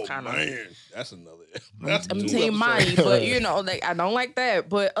out was kind of. man, that's another. I'm That's team two Monty, episodes. but you know, like I don't like that.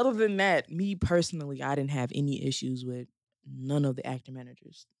 But other than that, me personally, I didn't have any issues with none of the acting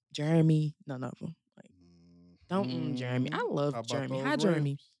managers. Jeremy, none of them. Like Don't Jeremy. I love How about Jeremy. those Hi,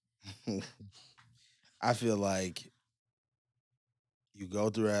 Jeremy. Rams? I feel like you go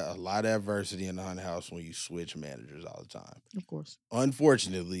through a lot of adversity in the haunted house when you switch managers all the time. Of course.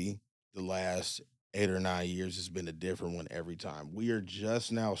 Unfortunately, the last 8 or 9 years has been a different one every time. We are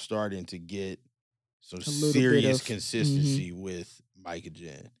just now starting to get some little bit serious of- consistency with Mike and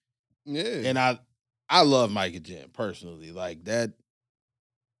Jen. Yeah. And I love Mike and Jen personally. Like that,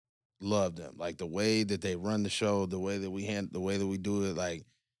 love them. Like the way that they run the show, the way that we do it, like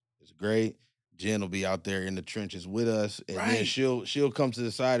it's great. Jen will be out there in the trenches with us, and then Right. she'll come to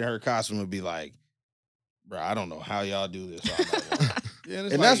the side of her costume and be like, "Bro, I don't know how y'all do this all night long." Yeah,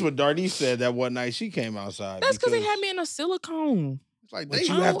 And that's what Darnise said that one night she came outside. That's because they had me in a silicone. It's like But they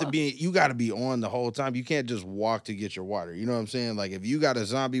you have to be, you got to be on the whole time. You can't just walk to get your water. You know what I'm saying? Like if you got a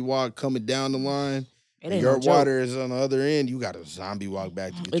zombie walk coming down the line, It and ain't your no joke. water is on the other end, you got a zombie walk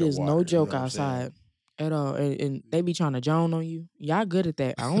back to get It your is water. no You know joke what I'm saying? outside at all. And they be trying to Joan on you. Y'all good at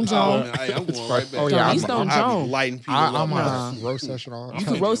that. I don't Oh, Joan. man, I'm going right back. Oh, yeah, Darnise don't I'll Joan. be lighting people I'm up. on Nah. a roast session all. You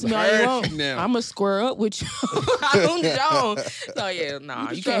can roast me all you Hurt want. you now. I'm going to square up with you. I don't Joan. So, yeah, nah,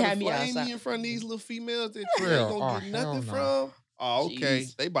 just you trying can't to have me flame outside. me in front of these little females that you Real. ain't gonna Oh, get hell nothing no. from. Oh, okay.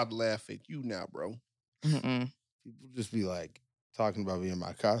 Jeez. They about to laugh at you now, bro. Mm-mm. People just be like talking about me in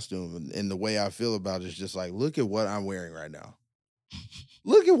my costume, and the way I feel about it is just like, look at what I'm wearing right now.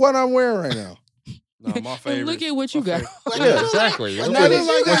 Look at what I'm wearing right now. No, my favorite. And look at what you got. Yeah, exactly. Like, Look what at is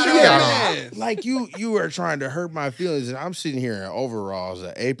what like you that? got on. Like you are trying to hurt my feelings, and I'm sitting here in overalls,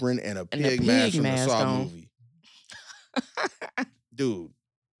 an apron, and a And a pig mask pig from the mask Saw on. movie. Dude,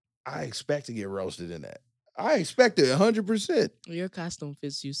 I expect to get roasted in that. I expect it 100%. Your costume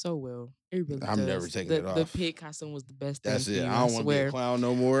fits you so well. It really I'm does. never taking the, it The off. pig costume was the best That's thing it. for you. I don't want to be a swear. clown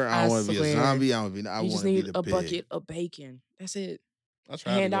no more. I I don't want to be a swear. zombie. I You want just to be need the a pig. bucket of bacon. That's it. I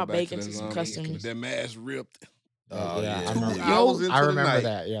tried Hand to go out back bacon to to that some zombie customers. because that mask ripped. Oh, Yeah, yeah. I 2 remember. hours into I the remember night.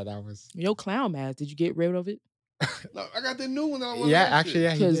 that. Yeah, that was. Your clown mask, did you get rid of it? No, I got the new one. I Yeah, actually,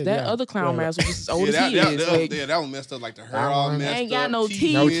 yeah, he Because did. that yeah. other clown Yeah. mask was just as old Yeah, as he is. Like, that one messed up. Like the hair That all one- messed Ain't got up. no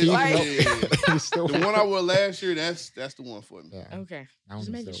teeth. No missing. teeth. Like- Yeah. He's still. The one I wore last year, that's the one for me. Yeah. okay. That Just one was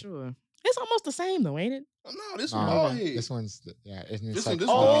making dope. sure. It's almost the same though, ain't it? Oh, no, this No, one bald head. this one's yeah. It's This like one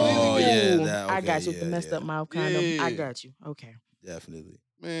Oh, completely yeah, different. that- I okay, got you with the yeah, messed up yeah. mouth kind of. I Yeah. got you. Okay. Definitely.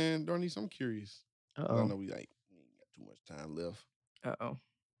 Man, Darnise, I'm curious. Uh 'Cause I know oh. we ain't got too much time left. Uh oh.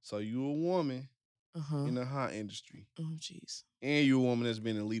 So you a woman Uh-huh. in the hot industry, Oh jeez. and you a woman that's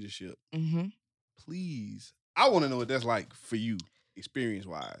been in leadership. Mm-hmm. Please, I want to know what that's like for you, experience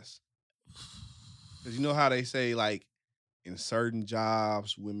wise. Because you know how they say, like, in certain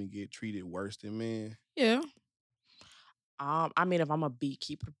jobs, women get treated worse than men. Yeah. I mean, if I'm a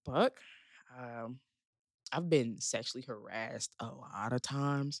beekeeper buck, I've been sexually harassed a lot of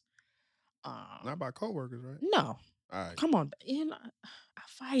times. Not by coworkers, right? No. All right. Come on. You know, I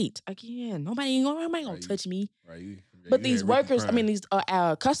fight again. Nobody gonna Right. touch me. Right. But these workers, I mean, these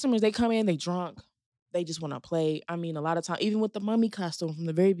customers, they come in, they drunk, they just want to play. I mean, a lot of time, even with the mummy costume from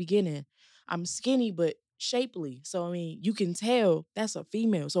the very beginning, I'm skinny but shapely. So I mean, you can tell that's a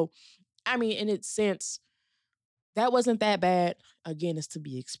female. So I mean, in its sense, that wasn't that bad. Again, it's to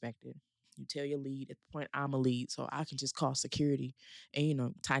be expected. You tell your lead at the point I'm a lead, so I can just call security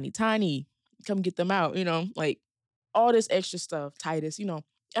and tiny, come get them out. Like all this extra stuff, Titus.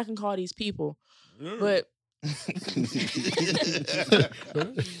 I can call these people, but.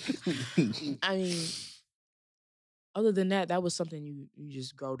 I mean, other than that, that was something you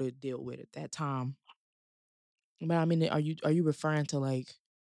just grow to deal with at that time. But I mean, are you referring to like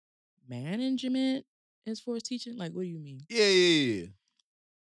management as far as teaching? Like, what do you mean? Yeah.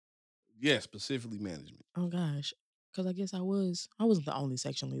 Yeah, specifically management. Oh gosh, because I guess I wasn't the only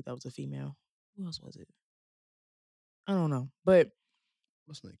section lead that was a female. Who else was it? I don't know, but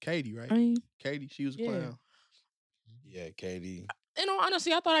What's her name? Katie, right? I mean, Katie, she was a yeah. clown. Yeah, Katie.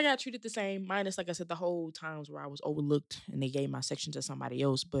 honestly, I thought I got treated the same. Minus, like I said, the whole times where I was overlooked and they gave my section to somebody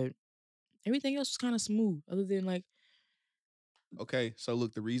else. But everything else was kind of smooth, other than like. Okay, so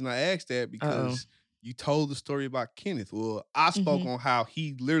look, the reason I asked that because you told the story about Kenneth. Well, I Mm-hmm. spoke on how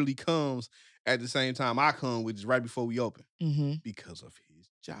he literally comes at the same time I come, which is right before we open, Mm-hmm. because of his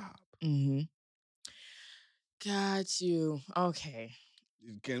job. Mm-hmm. Got you. Okay.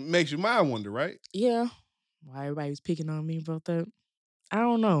 Makes your mind wonder, right? Yeah. Why everybody was picking on me about that? I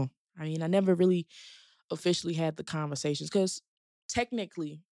don't know. I mean, I never really officially had the conversations because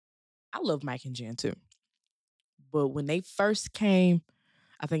technically, I love Mike and Jen too. But when they first came,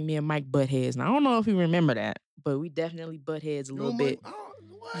 I think me and Mike butt heads. And I don't know if you remember that, but we definitely butt heads a little bit.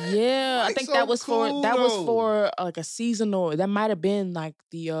 Yeah, I Mike's think so that was cool, for like a seasonal. That might have been like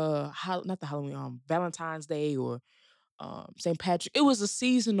the not the Halloween, Valentine's Day or St. Patrick. It was a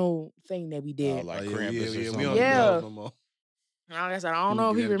seasonal thing that we did. Like yeah, Krampus or we something don't like do that. those Yeah. no more. And like I said, I don't We know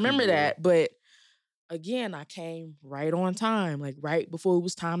if get he that remember creepy that, but again, I came right on time, like right before it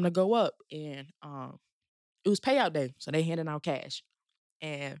was time to go up, and it was payout day, so they handing out cash,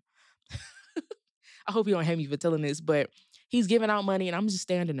 and I hope you don't hate me for telling this, but he's giving out money, and I'm just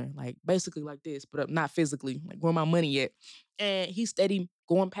standing there, like basically like this, but not physically, like where my money at, and he's steady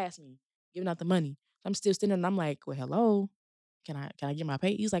going past me, giving out the money. I'm still standing, and I'm like, well, hello, can I get my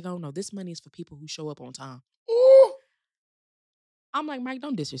pay? He's like, oh no, this money is for people who show up on time. Ooh. I'm like, Mike,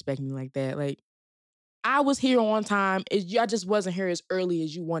 don't disrespect me like that. Like, I was here on time. I just wasn't here as early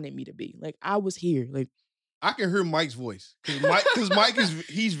as you wanted me to be. Like, I was here. Like, I can hear Mike's voice because Mike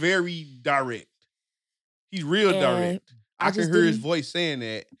he's very direct. He's real And direct. I I can just hear his didn't- voice saying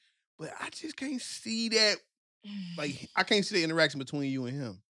that, but I just can't see that. Like, I can't see the interaction between you and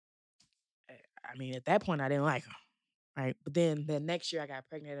him. I mean, at that point, I didn't like him. Right. But then the next year, I got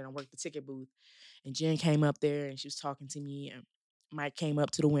pregnant and I worked the ticket booth. And Jen came up there and she was talking to me. And Mike came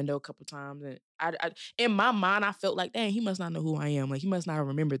up to the window a couple times. And I in my mind, I felt like, dang, he must not know who I am. Like, he must not have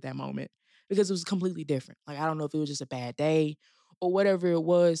remembered that moment because it was completely different. Like, I don't know if it was just a bad day or whatever it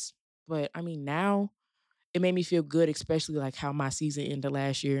was. But I mean, now it made me feel good, especially like how my season ended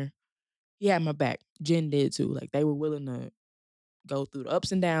last year. He had my back. Jen did too. Like, they were willing to go through the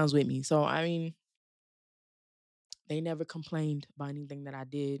ups and downs with me. So, I mean, they never complained about anything that I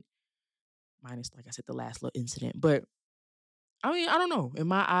did, minus, like I said, the last little incident. But I mean, I don't know. In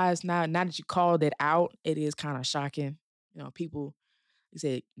my eyes, now that you called it out, it is kind of shocking. You know, people, they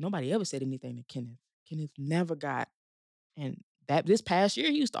said nobody ever said anything to Kenneth. Kenneth never got, and that this past year,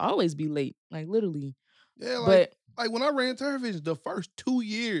 he used to always be late, like literally. Yeah, But like when I ran television, the first 2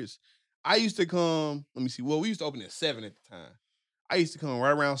 years, I used to come. Let me see. Well, we used to open at 7 at the time. I used to come right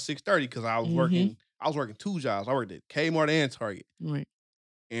around 6:30 because I was working. I was working 2 jobs. I worked at Kmart and Target, right,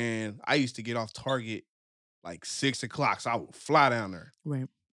 and I used to get off Target like 6 o'clock. So I would fly down there. right,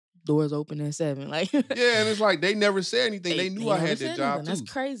 doors open at 7. Like, Yeah, and it's like they never said anything. They knew I never had said that job nothing. too.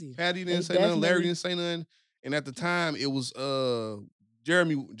 That's crazy. Patty They didn't say nothing. Larry definitely- didn't say nothing. And at the time, it was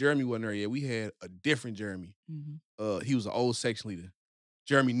Jeremy. Jeremy wasn't there yet. We had a different Jeremy. Mhm. He was an old section leader.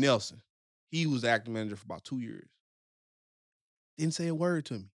 Jeremy Nelson. He was the acting manager for about 2 years. Didn't say a word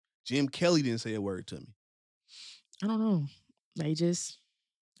to me. Jim Kelly didn't say a word to me. I don't know. They just,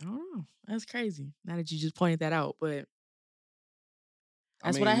 I don't know. That's crazy. Now that you just pointed that out, but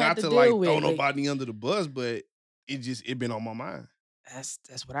that's what I had not to to deal like with. throw Like, nobody under the bus, but it been on my mind.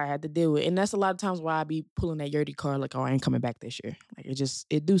 that's what I had to deal with. And that's a lot of times why I be pulling that Yurdy card, like, oh, I ain't coming back this year. Like,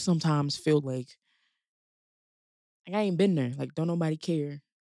 it do sometimes feel like I ain't been there. Like, don't nobody care.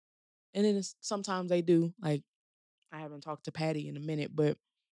 And then sometimes they do. Like, I haven't talked to Patty in a minute, but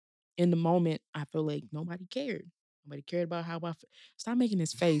in the moment, I feel like nobody cared. Nobody cared about how I feel. Stop making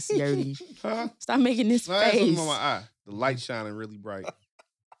this face, Yurdy. Huh? Stop making this No, I had something face. on my eye. The light shining really bright.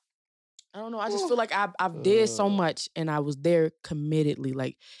 I don't know. I just feel like I've did so much and I was there committedly.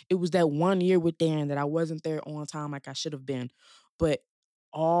 Like, it was that 1 year with Dan that I wasn't there on time like I should have been. But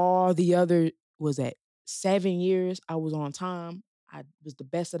all the other was at 7 years, I was on time. I was the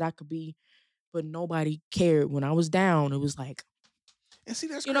best that I could be, but nobody cared. When I was down, it was like, And see,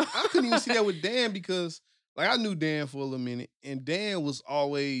 that's You crazy. know? I couldn't even see that with Dan because, like, I knew Dan for a little minute, and Dan was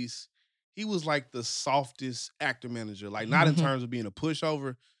always, he was like the softest actor manager. Like, not in Mhm. terms of being a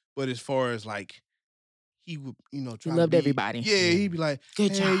pushover, but as far as like, he would, try to loved be, everybody. Yeah, he'd be like,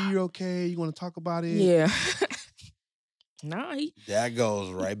 Good "Hey, job." you okay? You want to talk about it?" Yeah. No, he That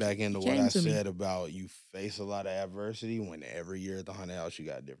goes right back into what came I to me. said about you face a lot of adversity when every year at the haunted house you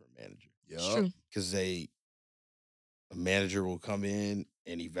got a different manager. it's Yup. true. Because a manager will come in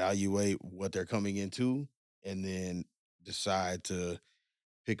and evaluate what they're coming into and then decide to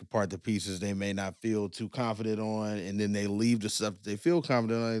pick apart the pieces they may not feel too confident on, and then they leave the stuff that they feel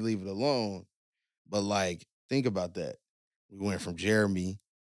confident on, they leave it alone. But like, think about that. We went from Jeremy.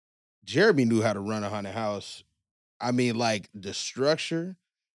 Jeremy knew how to run a haunted house. I mean, like the structure,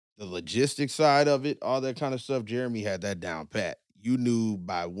 the logistics side of it, all that kind of stuff. Jeremy had that down pat. You knew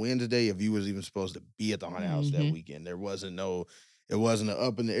by Wednesday if you was even supposed to be at the haunted house that Mhm. weekend. It wasn't an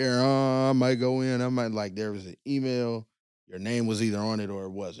up in the air. Oh, I might go in. I might like there was an email. Your name was either on it or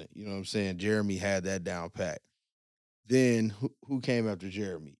it wasn't. You know what I'm saying? Jeremy had that down pat. Then who came after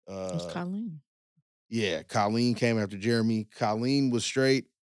Jeremy? It was Colleen. Yeah, Colleen came after Jeremy. Colleen was straight.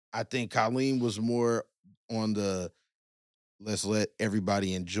 I think Colleen was more on the let's let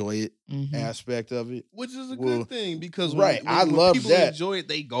everybody enjoy it aspect of it. Which is a good thing because I when love people that. enjoy it,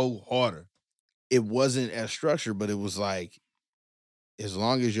 they go harder. It wasn't as structured, but it was like, as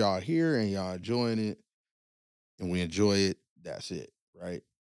long as y'all here and y'all enjoying it and we enjoy it, that's it, right?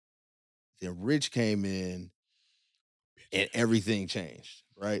 Then Rich came in and everything changed,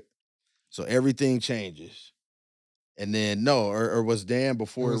 right? So everything changes. And then or was Dan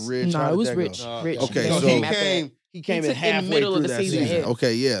before Rich? No, How it did was that Rich. go? Rich. Okay, Dan so he came in in the halfway middle through of the that season. season. Yeah.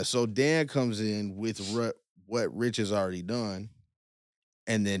 Okay, yeah. So Dan comes in with what Rich has already done.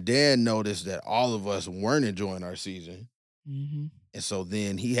 And then Dan noticed that all of us weren't enjoying our season. Mm-hmm. And so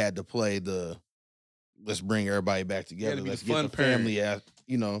then he had to play let's bring everybody back together. Let's get the family out,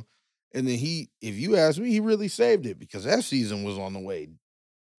 And then if you ask me, he really saved it because that season was on the way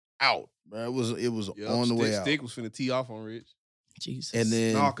out, bro. It was on the way out. Stick was finna tee off on Rich. Jesus. And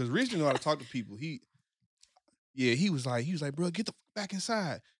then because Rich didn't know how to talk to people. He was like, bro, get the back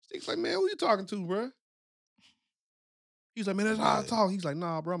inside. Stick's like, man, who you talking to, bro? He's like, man, that's how I talk. He's like,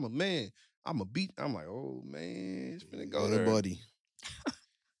 nah, bro, I'm a man. I'm a beat. I'm like, oh man, it's finna go there, buddy.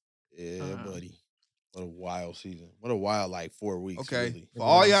 Buddy. What a wild season. What a wild 4 weeks. Okay, really. for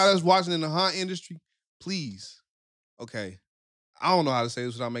all y'all that's watching in the hunt industry, please. Okay, I don't know how to say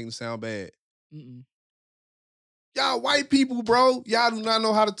this without making it sound bad. Y'all white people, bro, y'all do not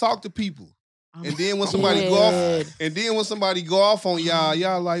know how to talk to people. And then when somebody go off on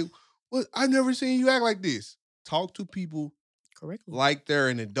y'all like, what? I never seen you act like this. Talk to people correctly like they're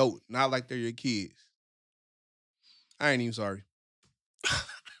an adult, not like they're your kids. I ain't even sorry.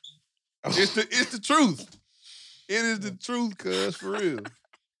 It's the truth. It is the truth, cuz, for real.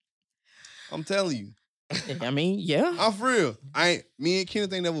 I'm telling you. I mean, yeah. I'm for real. Me and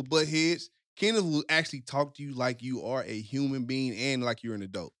Kenneth ain't never butt heads. Kenneth will actually talk to you like you are a human being and like you're an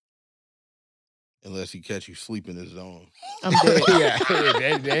adult. Unless he catch you sleeping in his zone. I'm dead.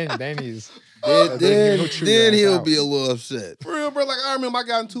 Then he'll be a little upset. For real, bro. Like, I remember I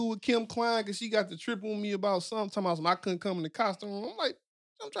got into it with Kim Klein because she got the trip on me about something. I couldn't come in the costume. I'm like,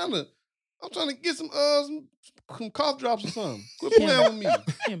 I'm trying to get some cough drops or something. Quit playing with me.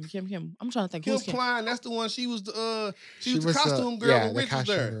 Kim. I'm trying to think. Kim Who's Kim? Klein, that's the one. She was the costume girl when Rich was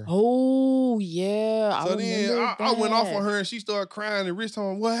there. Girl. Oh yeah. So then I went off on her and she started crying and Rich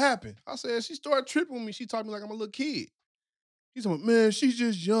told me, what happened? I said, she started tripping on me. She talked to me like I'm a little kid. He's like, man, she's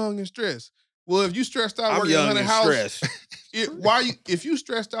just young and stressed. Well, if you stressed out working in a house, if you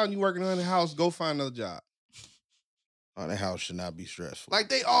stressed out and you working in a house, go find another job. Haunted house should not be stressful. Like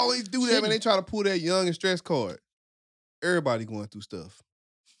they always do that, man. They try to pull that young and stressed card. Everybody going through stuff.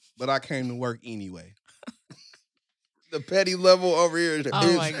 But I came to work anyway. The petty level over here.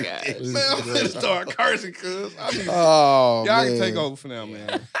 Oh my God. Man, I'm gonna start cursing, cuz. Y'all can take over for now,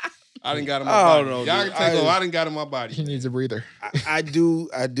 man. I didn't got in my body. Y'all can take over. I didn't got in my body. He needs a breather. I do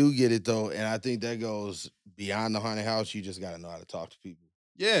get it though, and I think that goes beyond the haunted house. You just got to know how to talk to people.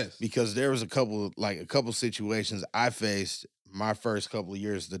 Yes, because there was a couple situations I faced my first couple of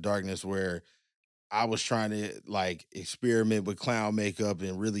years of the darkness where I was trying to experiment with clown makeup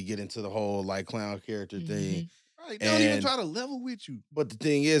and really get into the whole clown character thing. Right, they don't even try to level with you. But the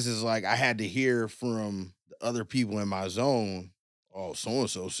thing is I had to hear from the other people in my zone. Oh, so and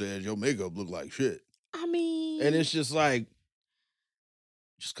so said your makeup looked like shit. I mean, and it's just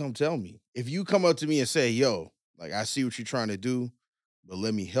just come tell me. If you come up to me and say, yo, I see what you're trying to do, but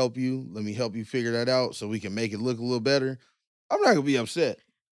let me help you. Let me help you figure that out so we can make it look a little better. I'm not going to be upset.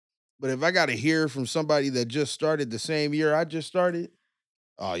 But if I got to hear from somebody that just started the same year I just started,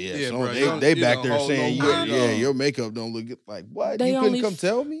 oh, yeah. So bro, they back there saying, your makeup don't look good. Like, what? You couldn't come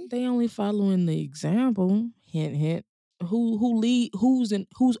tell me? They only following the example. Hint, hint.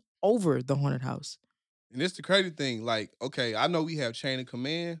 Who's over the haunted house? And it's the crazy thing. Okay, I know we have chain of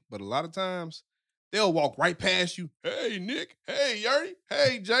command, but a lot of times they'll walk right past you. Hey, Nick. Hey, Yuri.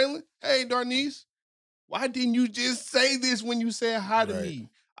 Hey, Jalen. Hey, Darnise. Why didn't you just say this when you said hi to me?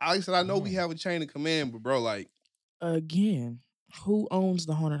 I said, I know we have a chain of command, but bro, again, who owns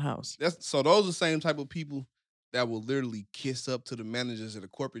the haunted house? So those are the same type of people that will literally kiss up to the managers at a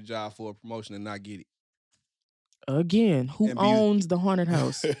corporate job for a promotion and not get it. Again, who owns the haunted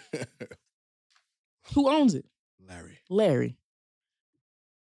house? Who owns it? Larry.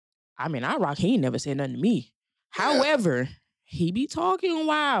 I mean, he ain't never said nothing to me. Yeah. However, he be talking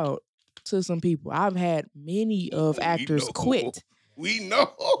wild to some people. I've had many of actors quit. We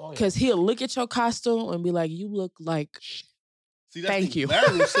know. Because he'll look at your costume and be like, you look like... See, thank you.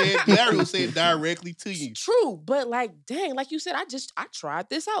 Larry will say it directly to you. True, but dang, like you said, I tried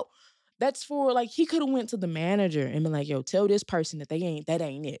this out. That's for like he could have went to the manager and been like, "Yo, tell this person that that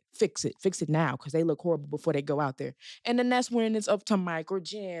ain't it. Fix it now because they look horrible before they go out there." And then that's when it's up to Mike or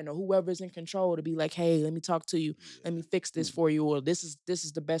Jen or whoever's in control to be like, "Hey, let me talk to you. Let me fix this for you, or this is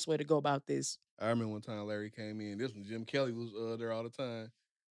the best way to go about this." I remember one time Larry came in. This one, Jim Kelly was there all the time.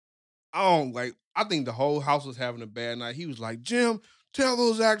 I think the whole house was having a bad night. He was like, Jim, tell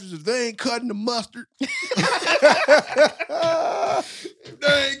those actors if they ain't cutting the mustard. If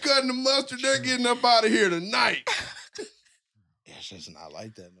they ain't cutting the mustard, they're getting up out of here tonight. It's just not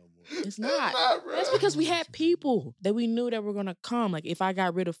like that no more. It's not. Bro. That's because we had people that we knew that were gonna come. Like if I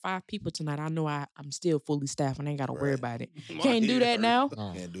got rid of 5 people tonight, I know I'm still fully staffed and I ain't gotta worry about it. Can't do that now.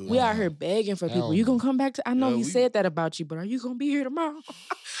 Can't do We that. out here begging for people. Hell You gonna no. come back to? I know Yeah, he we- said that about you, but are you gonna be here tomorrow?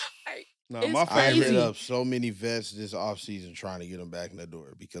 Like, Nah, it's my I favorite- hit up so many vets this offseason trying to get them back in the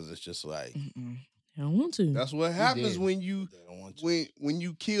door because it's just like I don't want to. That's what happens did. when you they don't want to. when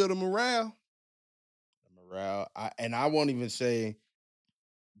you kill the morale. The morale. I won't even say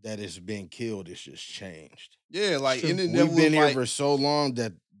that it's been killed. It's just changed. Yeah, like True. and it never We've been was here like, for so long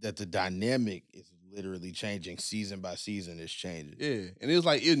that the dynamic is literally changing season by season. It's changing. yeah, and it was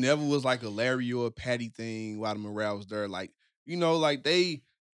like it never was like a Larry or a Patty thing while the morale was there. Like like they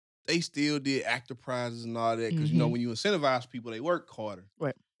still did actor prizes and all that because Mhm. when you incentivize people, they work harder,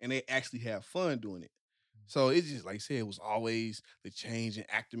 Right. and they actually have fun doing it. So it's just like I said, it was always the change in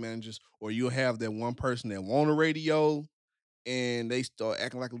actor managers, or you'll have that one person that want a radio, and they start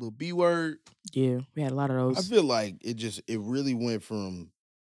acting like a little B word. Yeah, we had a lot of I those. feel like it really went from,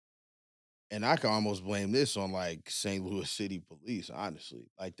 and I can almost blame this on like St. Louis City Police, honestly.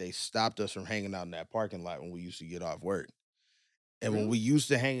 Like they stopped us from hanging out in that parking lot when we used to get off work. And when we used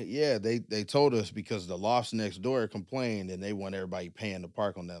to hang, they told us because the lofts next door complained and they want everybody paying to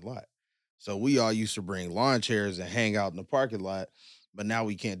park on that lot. So we all used to bring lawn chairs and hang out in the parking lot, but now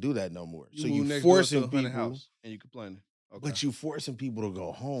we can't do that no more. You So move you next door to forcing a haunted people, house and you complaining. Okay. but you forcing people to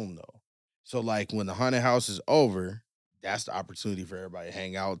go home though. So like when the haunted house is over, that's the opportunity for everybody to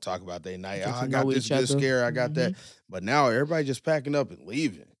hang out, talk about their night. Get Oh, to I got know this each good other. scare, I got that. But now everybody just packing up and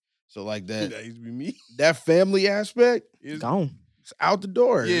leaving. So like that used to be me. that family aspect It's Gone. is out the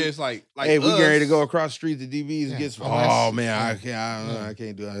door. Yeah, it's like hey, we getting ready to us- go across the street to DB's and Yeah, get some. unless- Oh man, I yeah. can't. I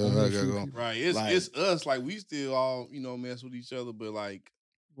can't do it. Only I a gotta few go. people. Right. It's Like- it's us. Like we still all, mess with each other, but like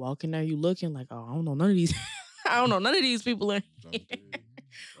Walking there, you looking like, oh, I don't know none of these. I don't know none of these people in.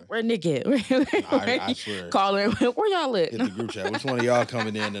 Where Nick at? I swear. Calling. Where y'all at? Hit the group chat. Which one of y'all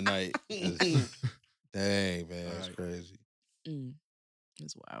coming in tonight? Dang man, that's Alright. crazy.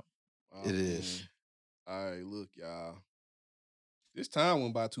 It's wild. It is. All right, look, y'all. This time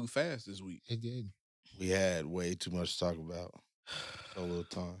went by too fast this week. It did. We had way too much to talk about. So little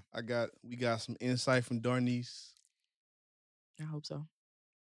time. We got some insight from Darnise. I hope so.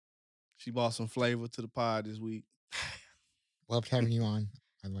 She brought some flavor to the pod this week. Loved having you on.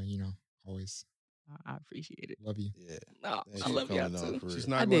 By the way, always I appreciate it. love you. Yeah. No, Thanks I for love y'all coming on, too. for She's real.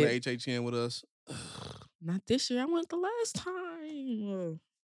 not I going did. to HHN with us. Not this year. I went the last time.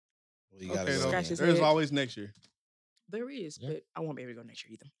 Well, you gotta Okay, go though. Scratch again. his There's head. always next year. There is, Yeah. but I won't be able to go next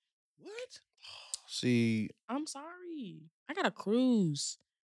year either. What? See, I'm sorry. I got a cruise.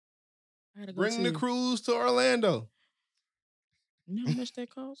 I gotta go Bring the to- cruise to Orlando. You know how much that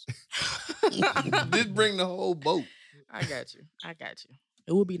costs? Just bring the whole boat. I got you.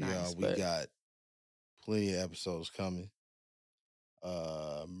 It would be yeah, nice, we but got plenty of episodes coming.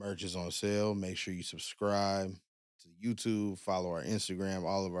 Merch is on sale. Make sure you subscribe to YouTube, follow our Instagram,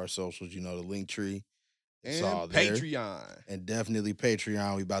 all of our socials. You know the link tree. It's And all there. Patreon. And definitely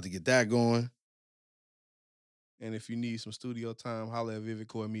Patreon. We about to get that going. And if you need some studio time, holla at Vivid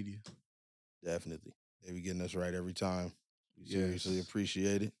Core Media. Definitely. They be getting us right every time. We seriously Yes.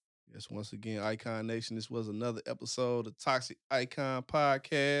 appreciate it. Yes, once again, Icon Nation, this was another episode of Toxic Icon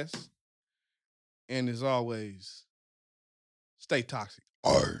Podcast. And as always, stay toxic.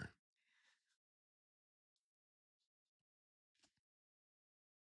 Arr.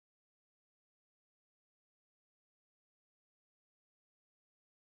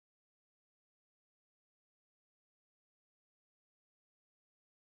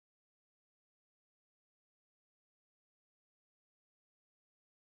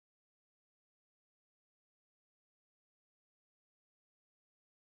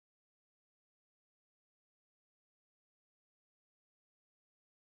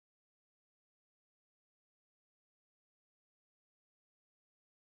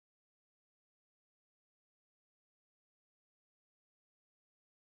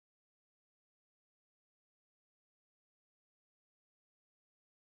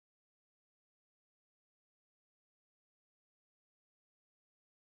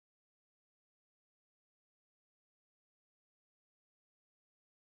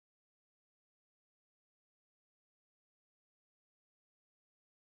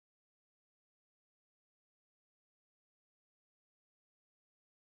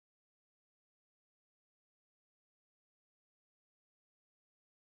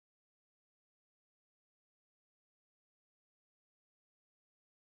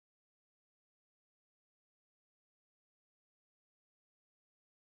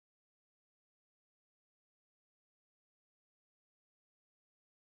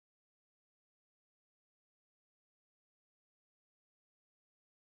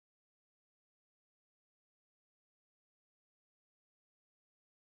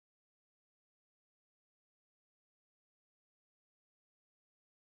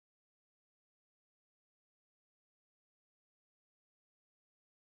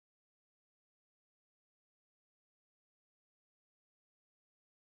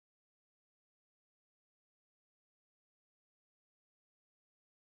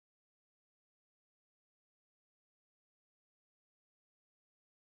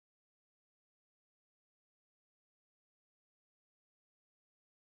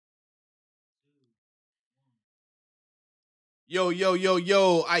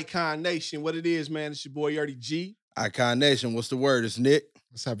 Yo, Icon Nation. What it is, man? It's your boy Yerdy G. Icon Nation, what's the word? It's Nick.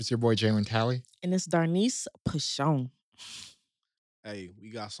 What's up? It's your boy Jalen Talley. And it's Darnise Pichon. Hey,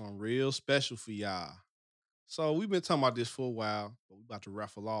 we got something real special for y'all. So we've been talking about this for a while, but we about to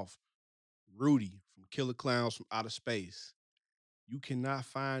raffle off Rudy from Killer Clowns from Outer Space. You cannot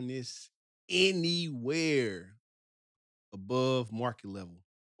find this anywhere above market level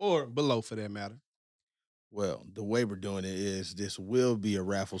or below for that matter. Well, the way we're doing it is this will be a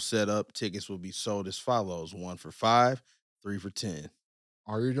raffle setup. Tickets will be sold as follows: 1 for $5, 3 for $10.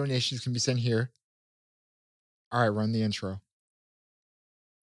 All your donations can be sent here. All right, run the intro.